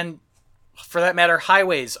 man. And for that matter,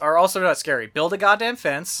 highways are also not scary. Build a goddamn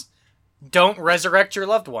fence. Don't resurrect your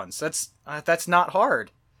loved ones. That's not hard.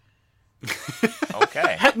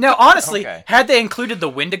 Okay. No, honestly, had they included the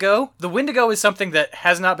Wendigo is something that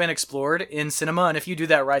has not been explored in cinema, and if you do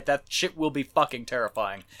that right, that shit will be fucking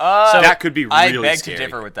terrifying. So that could be really I beg scary. to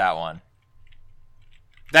differ with that one.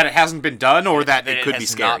 That it hasn't been done, or that it could be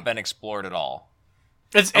scary? It has not been explored at all.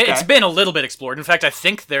 It's been a little bit explored. In fact, I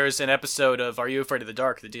think there's an episode of Are You Afraid of the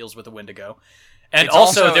Dark that deals with the Wendigo. And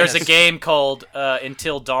also there's a game called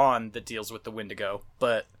Until Dawn that deals with the Wendigo.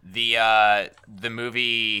 But the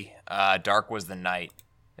movie Dark Was the Night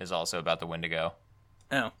is also about the Wendigo.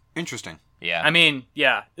 Oh, interesting. Yeah. I mean,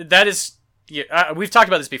 yeah, that is. Yeah, we've talked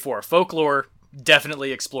about this before. Folklore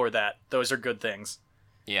definitely explore that. Those are good things.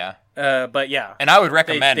 Yeah. But yeah. And I would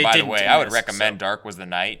recommend, by the way, Dark Was the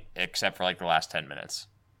Night, except for like the last 10 minutes.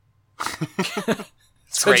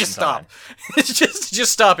 So just stop.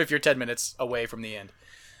 just stop if you're 10 minutes away from the end.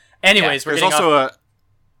 Anyways, we're there's also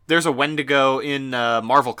there's a Wendigo in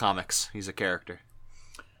Marvel Comics. He's a character.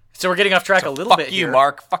 So we're getting off track a little bit here. Fuck you,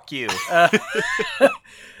 Mark. Fuck you.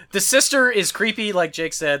 The sister is creepy, like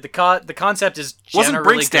Jake said. The concept is generally Wasn't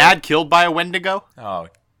Brink's dad killed by a Wendigo? Oh,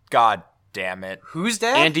 god damn it. Whose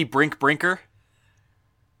dad? Andy Brinker.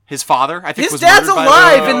 His father, I think, his was dad's murdered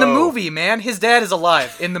alive in the movie, man. His dad is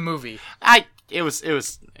alive in the movie. It's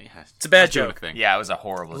a bad joke. Thing. Yeah, it was a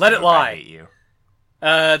horrible Let joke. it lie. I hate you.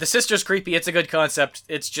 The sister's creepy. It's a good concept.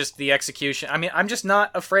 It's just the execution. I mean, I'm just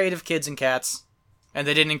not afraid of kids and cats. And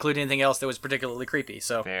they didn't include anything else that was particularly creepy,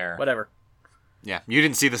 so Fair. Whatever. Yeah, you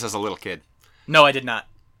didn't see this as a little kid. No, I did not.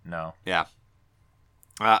 No. Yeah.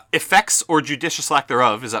 Effects or judicious lack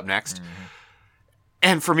thereof is up next. Mm-hmm.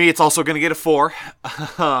 And for me, it's also going to get a 4.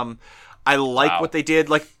 I like what they did.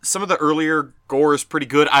 Like, some of the earlier gore is pretty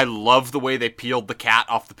good. I love the way they peeled the cat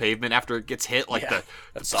off the pavement after it gets hit. Like,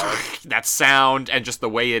 that sound and just the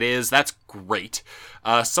way it is. That's great.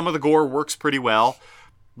 Some of the gore works pretty well.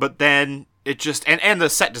 But then it just... And the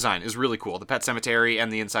set design is really cool. The pet cemetery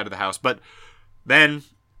and the inside of the house. But then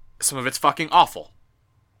some of it's fucking awful.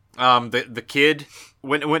 The kid,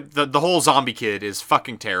 when the whole zombie kid is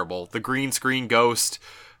fucking terrible. The green screen ghost,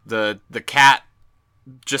 the cat,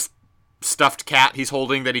 just stuffed cat he's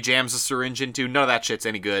holding that he jams a syringe into. None of that shit's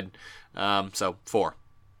any good. So 4.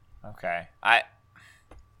 Okay.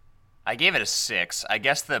 I gave it a 6. I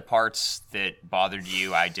guess the parts that bothered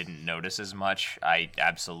you I didn't notice as much. I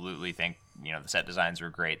absolutely think, the set designs were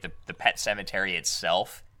great. The pet cemetery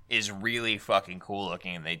itself is really fucking cool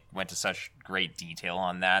looking, and they went to such great detail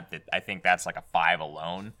on that I think that's like a 5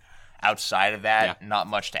 alone. Outside of that, not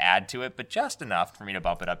much to add to it, but just enough for me to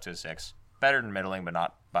bump it up to a 6. Better than middling, but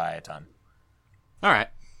not by a ton. All right.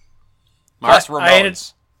 Plus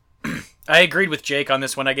Ramones. I agreed with Jake on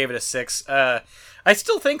this one. I gave it a 6. I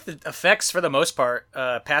still think the effects, for the most part,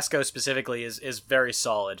 Pasco specifically, is very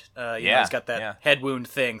solid. He's got that head wound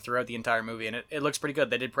thing throughout the entire movie, and it looks pretty good.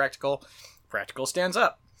 They did practical. Practical stands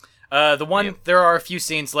up. There are a few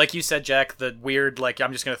scenes, like you said, Jack, the weird, like,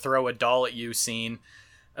 I'm just going to throw a doll at you scene.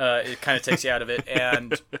 It kind of takes you out of it.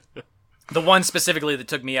 And the one specifically that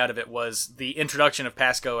took me out of it was the introduction of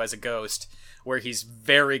Pasco as a ghost, where he's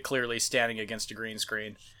very clearly standing against a green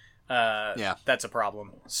screen. That's a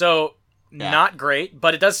problem. So, not great,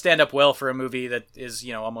 but it does stand up well for a movie that is,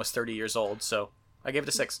 almost 30 years old. So, I gave it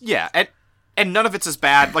a 6. Yeah, and none of it's as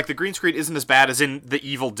bad. Like, the green screen isn't as bad as in The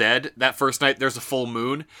Evil Dead. That first night, there's a full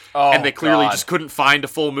moon. And they clearly just couldn't find a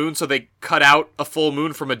full moon, so they cut out a full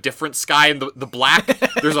moon from a different sky. And the black,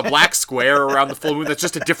 there's a black square around the full moon that's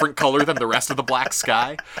just a different color than the rest of the black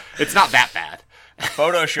sky. It's not that bad.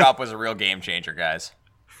 Photoshop was a real game changer, guys.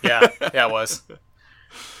 Yeah, it was.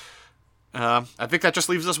 I think that just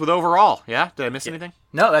leaves us with overall. Yeah? Did I miss anything?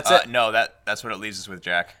 No, that's it. No, that's what it leaves us with,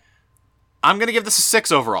 Jack. I'm going to give this a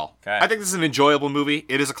 6 overall. Okay. I think this is an enjoyable movie.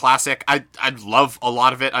 It is a classic. I love a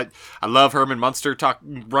lot of it. I love Herman Munster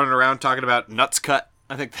running around talking about nuts cut.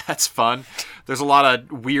 I think that's fun. There's a lot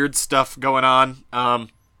of weird stuff going on.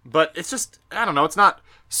 But it's just, I don't know, it's not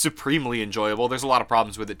supremely enjoyable. There's a lot of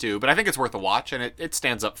problems with it too. But I think it's worth a watch, and it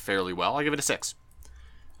stands up fairly well. I give it a 6.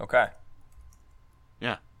 Okay.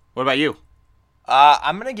 Yeah. What about you?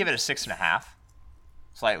 I'm going to give it a 6.5.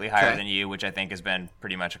 Slightly higher than you, which I think has been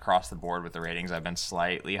pretty much across the board with the ratings. I've been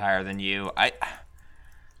slightly higher than you. I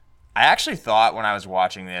actually thought when I was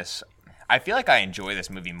watching this, I feel like I enjoy this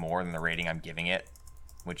movie more than the rating I'm giving it,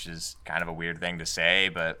 which is kind of a weird thing to say,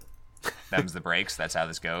 but them's the breaks. That's how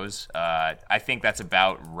this goes. I think that's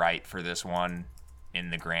about right for this one in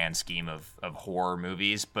the grand scheme of horror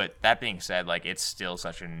movies. But that being said, like, it's still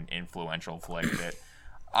such an influential flick that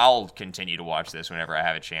I'll continue to watch this whenever I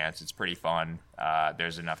have a chance. It's pretty fun.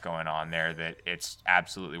 There's enough going on there that it's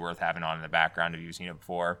absolutely worth having on in the background if you've seen it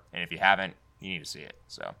before. And if you haven't, you need to see it.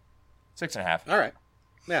 So, 6.5. All right.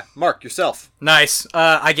 Yeah. Mark, yourself. Nice.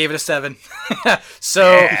 I gave it a 7. So,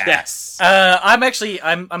 yes.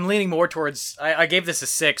 I'm leaning more towards, I gave this a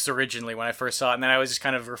 6 originally when I first saw it, and then I was just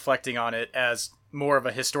kind of reflecting on it as more of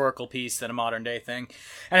a historical piece than a modern day thing.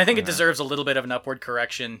 And I think it deserves a little bit of an upward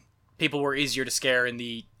correction. People were easier to scare in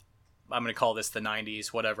the, I'm going to call this the 90s,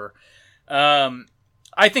 whatever.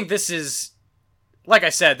 I think this is, like I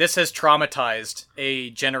said, this has traumatized a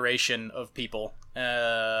generation of people.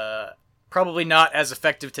 Probably not as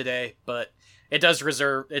effective today, but it does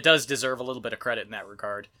deserve a little bit of credit in that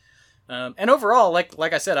regard. And overall,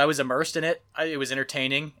 like I said, I was immersed in it. It was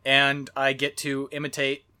entertaining, and I get to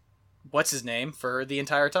imitate what's his name for the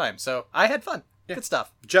entire time. So I had fun. Yeah. Good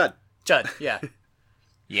stuff. Judd, yeah.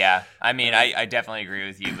 Yeah, I mean, I definitely agree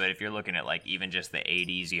with you, but if you're looking at, like, even just the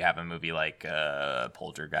 80s, you have a movie like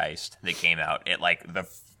Poltergeist that came out at, like, the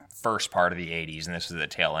first part of the 80s, and this is the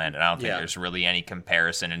tail end, and I don't think there's really any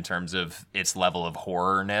comparison in terms of its level of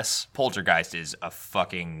horrorness. Poltergeist is a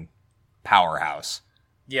fucking powerhouse.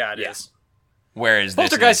 Yeah, it is. Whereas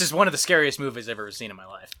Poltergeist is one of the scariest movies I've ever seen in my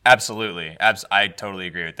life. Absolutely. I totally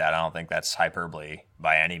agree with that. I don't think that's hyperbole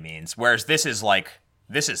by any means. Whereas this is, like,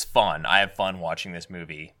 this is fun. I have fun watching this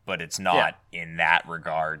movie, but it's not, in that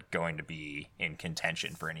regard, going to be in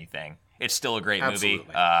contention for anything. It's still a great movie.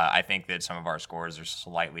 I think that some of our scores are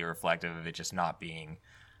slightly reflective of it just not being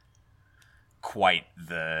quite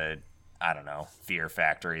the, I don't know, fear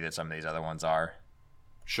factory that some of these other ones are.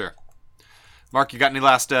 Sure. Mark, you got any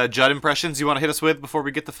last Judd impressions you want to hit us with before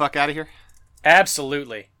we get the fuck out of here?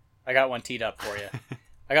 Absolutely. I got one teed up for you.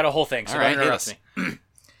 I got a whole thing, so don't interrupt me.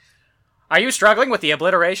 Are you struggling with the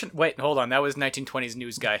obliteration? Wait, hold on. That was 1920s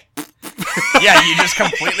news guy. Yeah, you just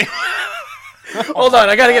completely... Hold on,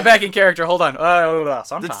 I gotta get back in character. Hold on.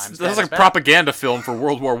 Sometimes. That's like a propaganda film for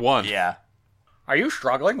World War I. Yeah. Are you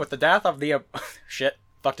struggling with the death of the... Shit,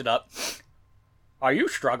 fucked it up. Are you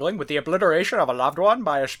struggling with the obliteration of a loved one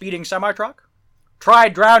by a speeding semi-truck? Try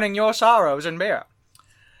drowning your sorrows in beer.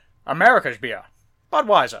 America's beer.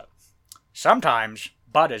 Budweiser. Sometimes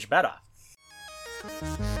Bud is better.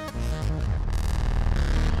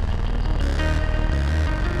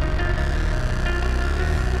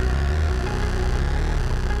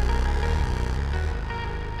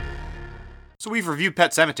 So we've reviewed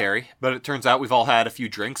Pet Sematary, but it turns out we've all had a few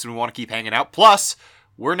drinks and we want to keep hanging out. Plus,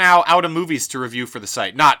 we're now out of movies to review for the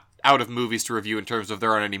site. Not out of movies to review in terms of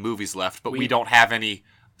there aren't any movies left, but we don't have any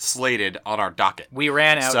slated on our docket. We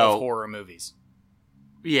ran out of horror movies.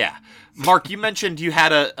 Yeah. Mark, you mentioned you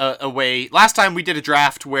had a way... Last time we did a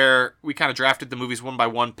draft where we kind of drafted the movies one by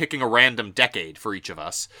one, picking a random decade for each of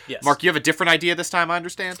us. Yes. Mark, you have a different idea this time, I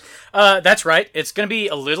understand? That's right. It's going to be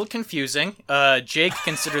a little confusing. Jake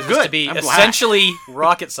considers this to be essentially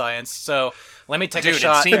rocket science, so let me take a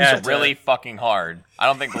shot. Dude, it seems really fucking hard. I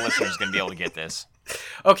don't think the listener's going to be able to get this.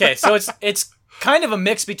 Okay, so it's kind of a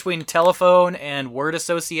mix between telephone and word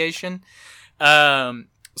association.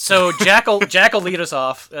 So Jack will lead us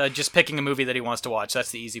off, just picking a movie that he wants to watch.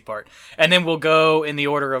 That's the easy part. And then we'll go in the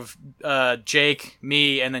order of Jake,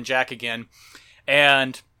 me, and then Jack again.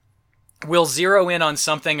 And we'll zero in on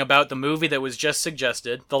something about the movie that was just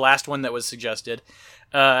suggested, the last one that was suggested,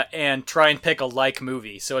 and try and pick a like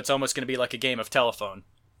movie. So it's almost going to be like a game of telephone,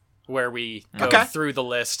 where we go through the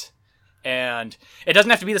list. And it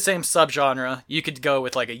doesn't have to be the same subgenre. You could go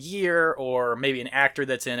with like a year, or maybe an actor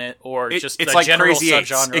that's in it, or just it's a like general Crazy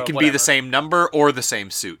Eights. subgenre. It can be the same number or the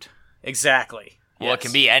same suit. Exactly. Well, Yes. it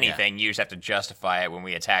can be anything. You just have to justify it when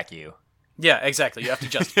we attack you. Yeah, exactly. You have to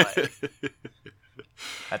justify it.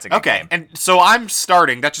 That's a good game. And so I'm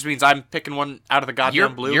starting. That just means I'm picking one out of the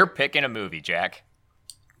goddamn blue. You're picking a movie, Jack.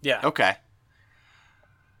 Yeah. Okay.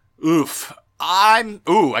 Oof.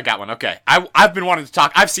 I got one. Okay. I've been wanting to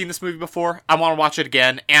talk. I've seen this movie before. I want to watch it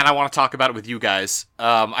again, and I want to talk about it with you guys.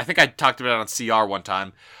 I think I talked about it on CR one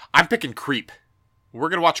time. I'm picking Creep. We're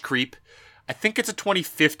going to watch Creep. I think it's a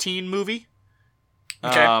 2015 movie.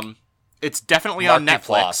 Okay. It's definitely Mark on Netflix.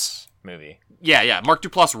 Duplass movie. Yeah. Mark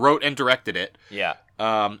Duplass wrote and directed it. Yeah.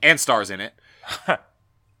 And stars in it.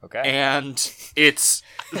 Okay. And it's...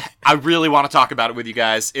 I really want to talk about it with you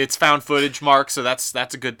guys. It's found footage, Mark, so that's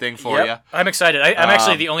a good thing for you. I'm excited. I'm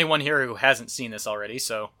actually the only one here who hasn't seen this already,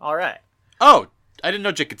 so all right. Oh, I didn't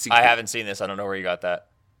know Jake could see. I haven't seen this. I don't know where you got that.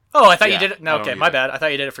 Oh, I thought you Yeah, did it. No, I don't okay, my either. bad. I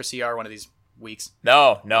thought you did it for CR one of these weeks.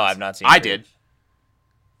 No, I've not seen it. I did.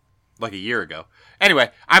 Like a year ago. Anyway,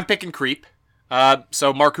 I'm picking Creep.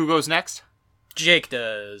 So, Mark, who goes next? Jake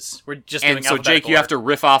does. We're just doing And so, alphabetical Jake, you have to order.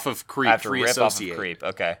 riff off of Creep. I have to free rip off of associate. Creep.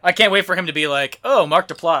 Okay. I can't wait for him to be like, oh, Mark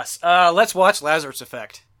Duplass. Let's watch Lazarus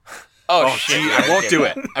Effect. Oh, Gee, shit. I won't do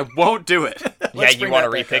it. I won't do it. Yeah, you bring want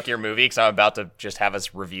to that back repick up. your movie? Because I'm about to just have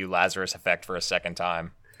us review Lazarus Effect for a second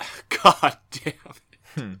time. God damn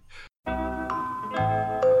it.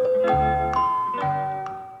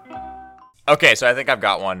 Okay, so I think I've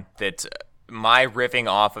got one that my riffing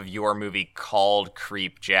off of your movie called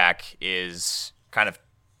Creep, Jack, is kind of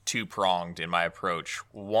two-pronged in my approach.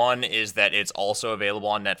 One is that it's also available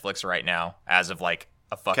on Netflix right now, as of like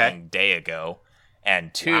a fucking day ago.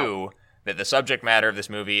 And two, that the subject matter of this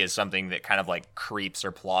movie is something that kind of like creeps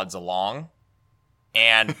or plods along.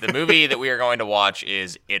 And the movie that we are going to watch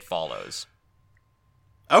is It Follows.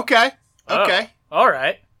 Okay. Oh, all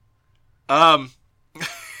right.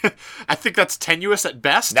 I think that's tenuous at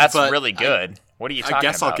best. That's but really good. What are you talking about? I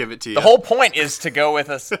guess I'll give it to you. The whole point is to go with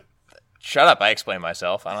us. Shut up, I explain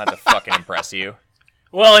myself. I don't have to fucking impress you.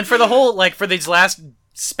 Well, and for the whole, like, for these last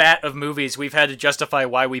spat of movies, we've had to justify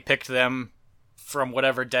why we picked them from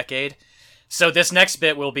whatever decade. So this next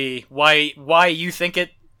bit will be why you think it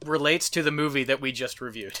relates to the movie that we just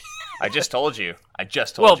reviewed. I just told you.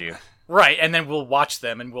 You. Right, and then we'll watch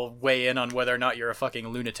them and we'll weigh in on whether or not you're a fucking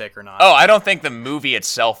lunatic or not. Oh, I don't think the movie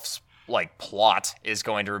itself's like plot is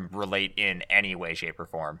going to relate in any way, shape, or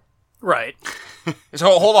form. Right.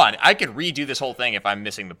 So hold on, I could redo this whole thing if I'm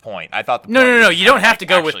missing the point. I thought the point No. was You don't kinda have to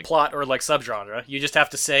go actually- with plot or like subgenre. You just have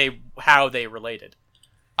to say how they related.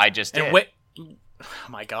 I just did. And oh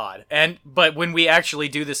my god. But when we actually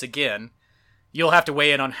do this again, you'll have to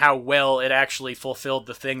weigh in on how well it actually fulfilled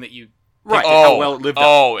the thing that you. Right. How well it lived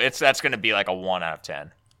up. That's going to be like a 1 out of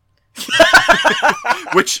 10.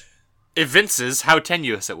 Which evinces how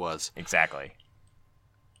tenuous it was. Exactly.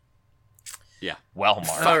 Yeah. Well,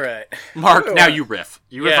 Mark. All right. Mark, now you riff.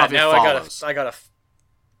 You riff Yeah. off It Now Follows. I gotta.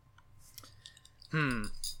 Oh,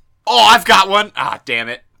 I've got one. Ah, damn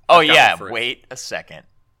it. Oh I've got yeah. one for it. Wait a second.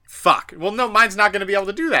 Fuck. Well, no, mine's not going to be able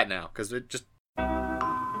to do that now because it just.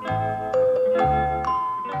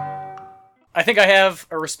 I think I have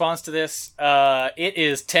a response to this. It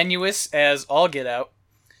is tenuous as all get out,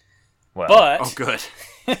 Well, but Oh, good.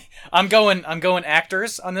 I'm going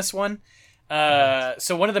actors on this one.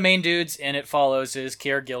 So one of the main dudes in It Follows is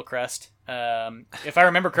Keir Gilchrist. If I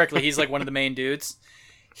remember correctly, he's like one of the main dudes.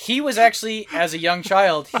 He was actually, as a young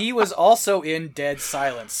child, he was also in Dead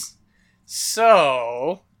Silence.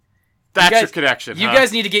 So That's your connection. You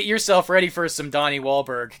guys need to get yourself ready for some Donnie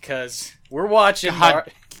Wahlberg, because we're watching.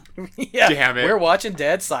 Damn it. We're watching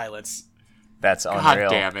Dead Silence. That's unreal. God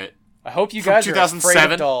damn it. I hope you guys are 2007?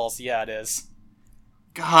 afraid of dolls. Yeah, it is.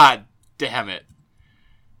 God damn it.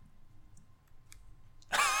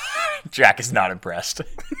 Jack is not impressed.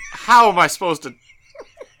 How am I supposed to...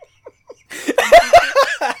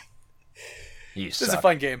 This is a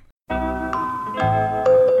fun game.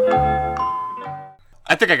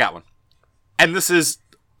 I think I got one. And this is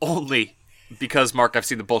only because, Mark, I've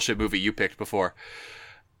seen the bullshit movie you picked before.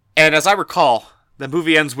 And as I recall, the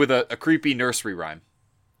movie ends with a creepy nursery rhyme.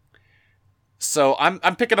 So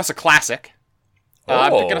I'm picking us a classic.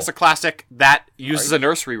 I'm picking us a classic that uses a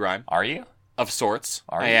nursery rhyme. Are you? Of sorts.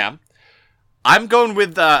 I am. I'm going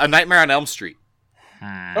with A Nightmare on Elm Street.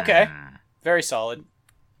 Okay. Very solid.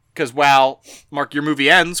 Because while, Mark, your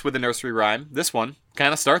movie ends with a nursery rhyme, this one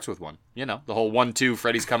kind of starts with one. You know, the whole 1-2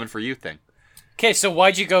 Freddy's coming for you thing. Okay, so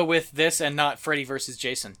why'd you go with this and not Freddy versus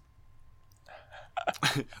Jason?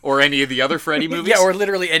 Or any of the other Freddy movies? Yeah, or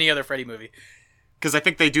literally any other Freddy movie. Because I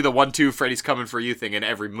think they do the 1-2 Freddy's coming for you thing in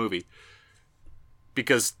every movie.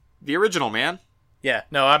 Because the original, man. Yeah,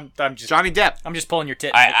 no, I'm just Johnny Depp. I'm just pulling your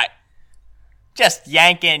tit. I just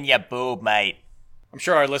yanking your boob, mate. I'm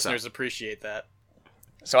sure our listeners appreciate that.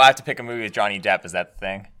 So I have to pick a movie with Johnny Depp. Is that the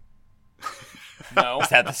thing? No. Is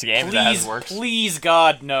that the game? Is that how it works? Please,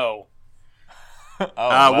 God, no.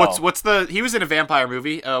 Well. What's the... He was in a vampire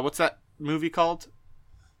movie. What's that movie called?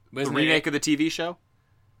 The remake of the TV show?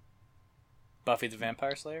 Buffy the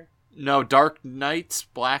Vampire Slayer? No, Dark Knights,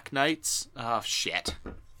 Black Knights. Oh, shit.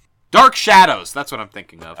 Dark Shadows. That's what I'm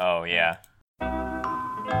thinking of. Oh, yeah.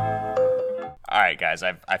 Alright, guys.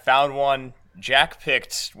 I found one. Jack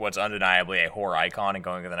picked what's undeniably a horror icon in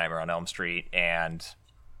Going to the Nightmare on Elm Street, and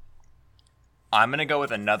I'm going to go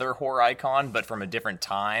with another horror icon, but from a different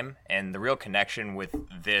time. And the real connection with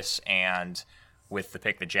this and with the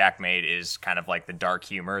pick that Jack made is kind of like the dark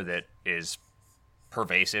humor that is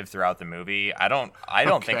pervasive throughout the movie. I don't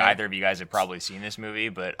think either of you guys have probably seen this movie,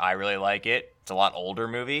 but I really like it. It's a lot older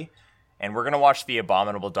movie, and we're going to watch The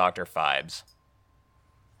Abominable Dr. Phibes.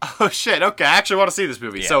 Oh, shit. Okay, I actually want to see this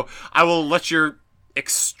movie. Yeah. So I will let your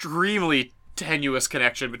extremely tenuous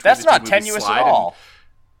connection between That's the two not movies tenuous slide at all.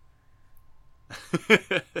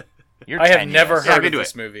 You're I have tenuous. never heard of into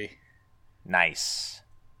this it. movie. Nice.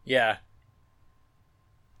 Yeah.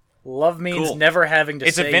 Love means Cool. never having to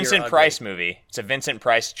It's say a Vincent you're Price ugly. movie. It's a Vincent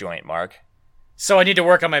Price joint, Mark. So I need to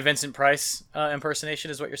work on my Vincent Price impersonation,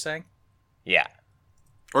 is what you're saying? Yeah.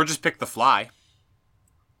 Or just pick The Fly.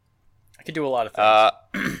 I could do a lot of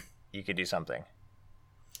things. You could do something.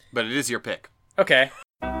 But it is your pick. Okay.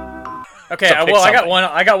 Okay, So pick well, I got something. one.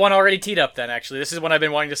 I got one already teed up. Then actually, this is one I've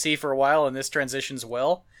been wanting to see for a while, and this transitions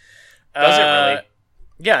well. Does it really?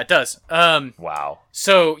 Yeah, it does. Wow.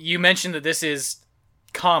 So you mentioned that this is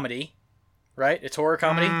comedy, right? It's horror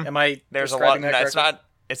comedy. Am I There's a lot. describing that No, correctly?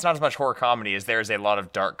 it's not as much horror comedy as there's a lot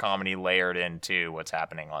of dark comedy layered into what's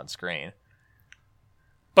happening on screen.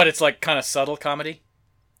 But it's like kind of subtle comedy.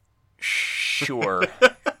 Sure.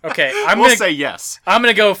 Okay, We'll say yes. I'm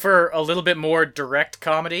gonna go for a little bit more direct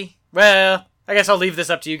comedy. Well, I guess I'll leave this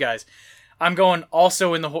up to you guys. I'm going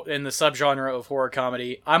also in the subgenre of horror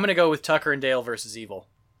comedy. I'm gonna go with Tucker and Dale versus Evil.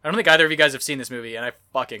 I don't think either of you guys have seen this movie, and I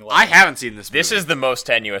fucking love it. I haven't seen this movie. This is the most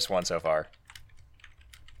tenuous one so far.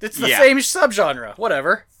 It's the Yeah. same subgenre.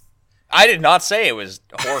 Whatever. I did not say it was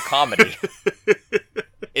horror comedy.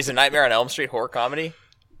 Is A Nightmare on Elm Street horror comedy?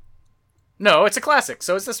 No, it's a classic,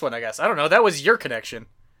 so it's this one, I guess. I don't know. That was your connection.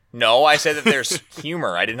 No, I said that there's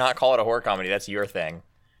humor. I did not call it a horror comedy. That's your thing.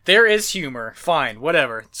 There is humor. Fine,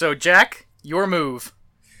 whatever. So, Jack, your move.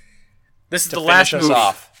 This is To the last finish us move.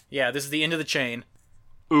 off. Yeah, this is the end of the chain.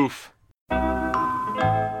 Oof.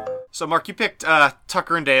 So, Mark, you picked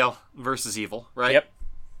Tucker and Dale versus Evil, right?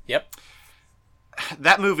 Yep.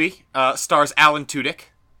 That movie stars Alan Tudyk.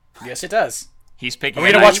 Yes, it does. He's picking. Are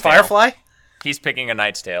we gonna watch Firefly? He's picking A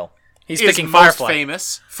Knight's Tale. He's Is picking most Firefly.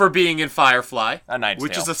 famous for being in Firefly, A Knight's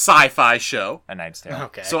which Tale. is a sci-fi show. A Knight's Tale.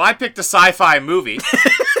 Okay. So I picked a sci-fi movie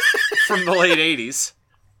from the late 80s,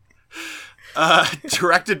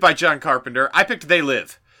 directed by John Carpenter. I picked They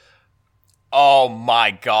Live. Oh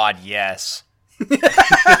my God! Yes.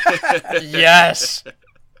 Yes.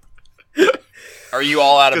 Are you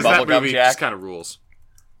all out of Because that bubblegum, movie just Jack? kind of rules.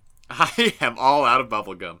 I am all out of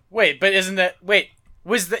bubblegum. Wait, but isn't that... Wait,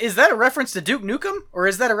 Is that a reference to Duke Nukem, or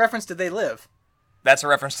is that a reference to They Live? That's a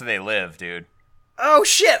reference to They Live, dude. Oh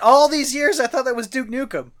shit! All these years I thought that was Duke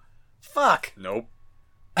Nukem. Fuck. Nope.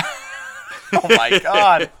 Oh my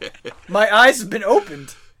god. My eyes have been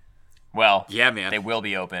opened. Well, yeah, man. They will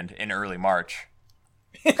be opened in early March.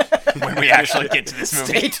 When we actually get to this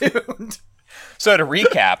movie. Stay tuned. So to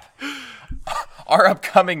recap, our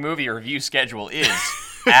upcoming movie review schedule is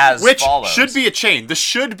as Which follows. should be a chain. This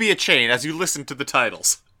should be a chain as you listen to the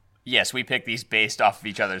titles. Yes, we pick these based off of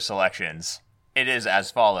each other's selections. It is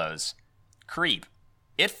as follows. Creep.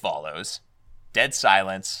 It Follows. Dead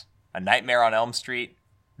Silence. A Nightmare on Elm Street.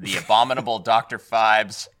 The Abominable Dr.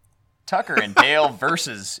 Phibes. Tucker and Dale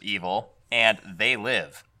versus Evil. And They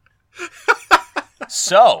Live.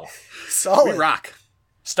 So, Solid. We rock.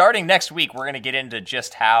 starting next week, we're going to get into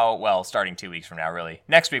just how, well, starting 2 weeks from now, really.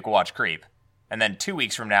 Next week, we'll watch Creep. And then 2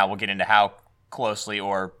 weeks from now, we'll get into how closely,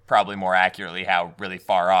 or probably more accurately, how really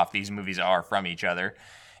far off these movies are from each other.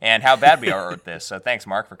 And how bad we are at this. So thanks,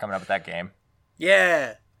 Mark, for coming up with that game.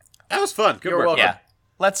 Yeah. That was fun. Good You're work. welcome. Yeah.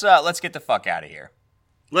 Let's get the fuck out of here.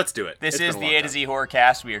 Let's do it. This It's is been a the long A to Z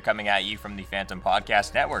Horrorcast. We are coming at you from the Phantom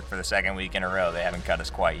Podcast Network for the second week in a row. They haven't cut us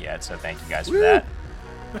quite yet, so thank you guys for that.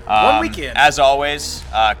 One weekend. As always,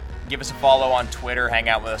 give us a follow on Twitter. Hang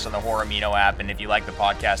out with us on the Horror Amino app. And if you like the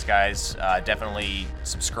podcast, guys, definitely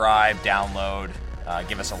subscribe, download,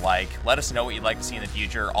 give us a like. Let us know what you'd like to see in the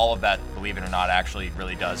future. All of that, believe it or not, actually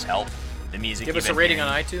really does help. The music. Give you've us a been rating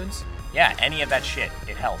hearing. on iTunes. Yeah, any of that shit.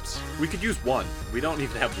 It helps. We could use one. We don't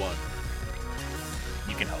even have one.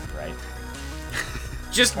 You can hope, right?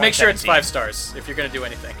 Just make sure it's 117. 5 stars if you're going to do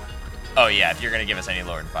anything. Oh, yeah, if you're going to give us any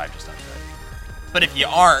lower than 5, just don't do it. But if you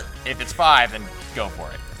aren't, if it's 5, then go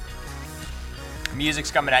for it.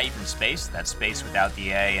 Music's coming at you from space. That's space without the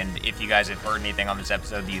A. And if you guys have heard anything on this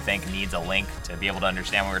episode that you think needs a link to be able to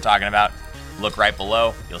understand what we're talking about, look right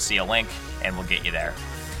below. You'll see a link, and we'll get you there.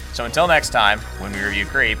 So until next time, when we review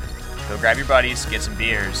Creep, go grab your buddies, get some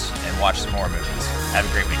beers, and watch some more movies. Have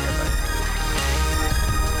a great week, everybody.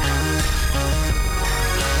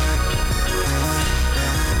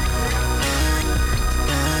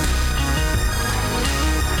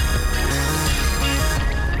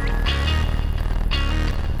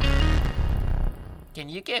 Can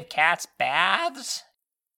you give cats baths?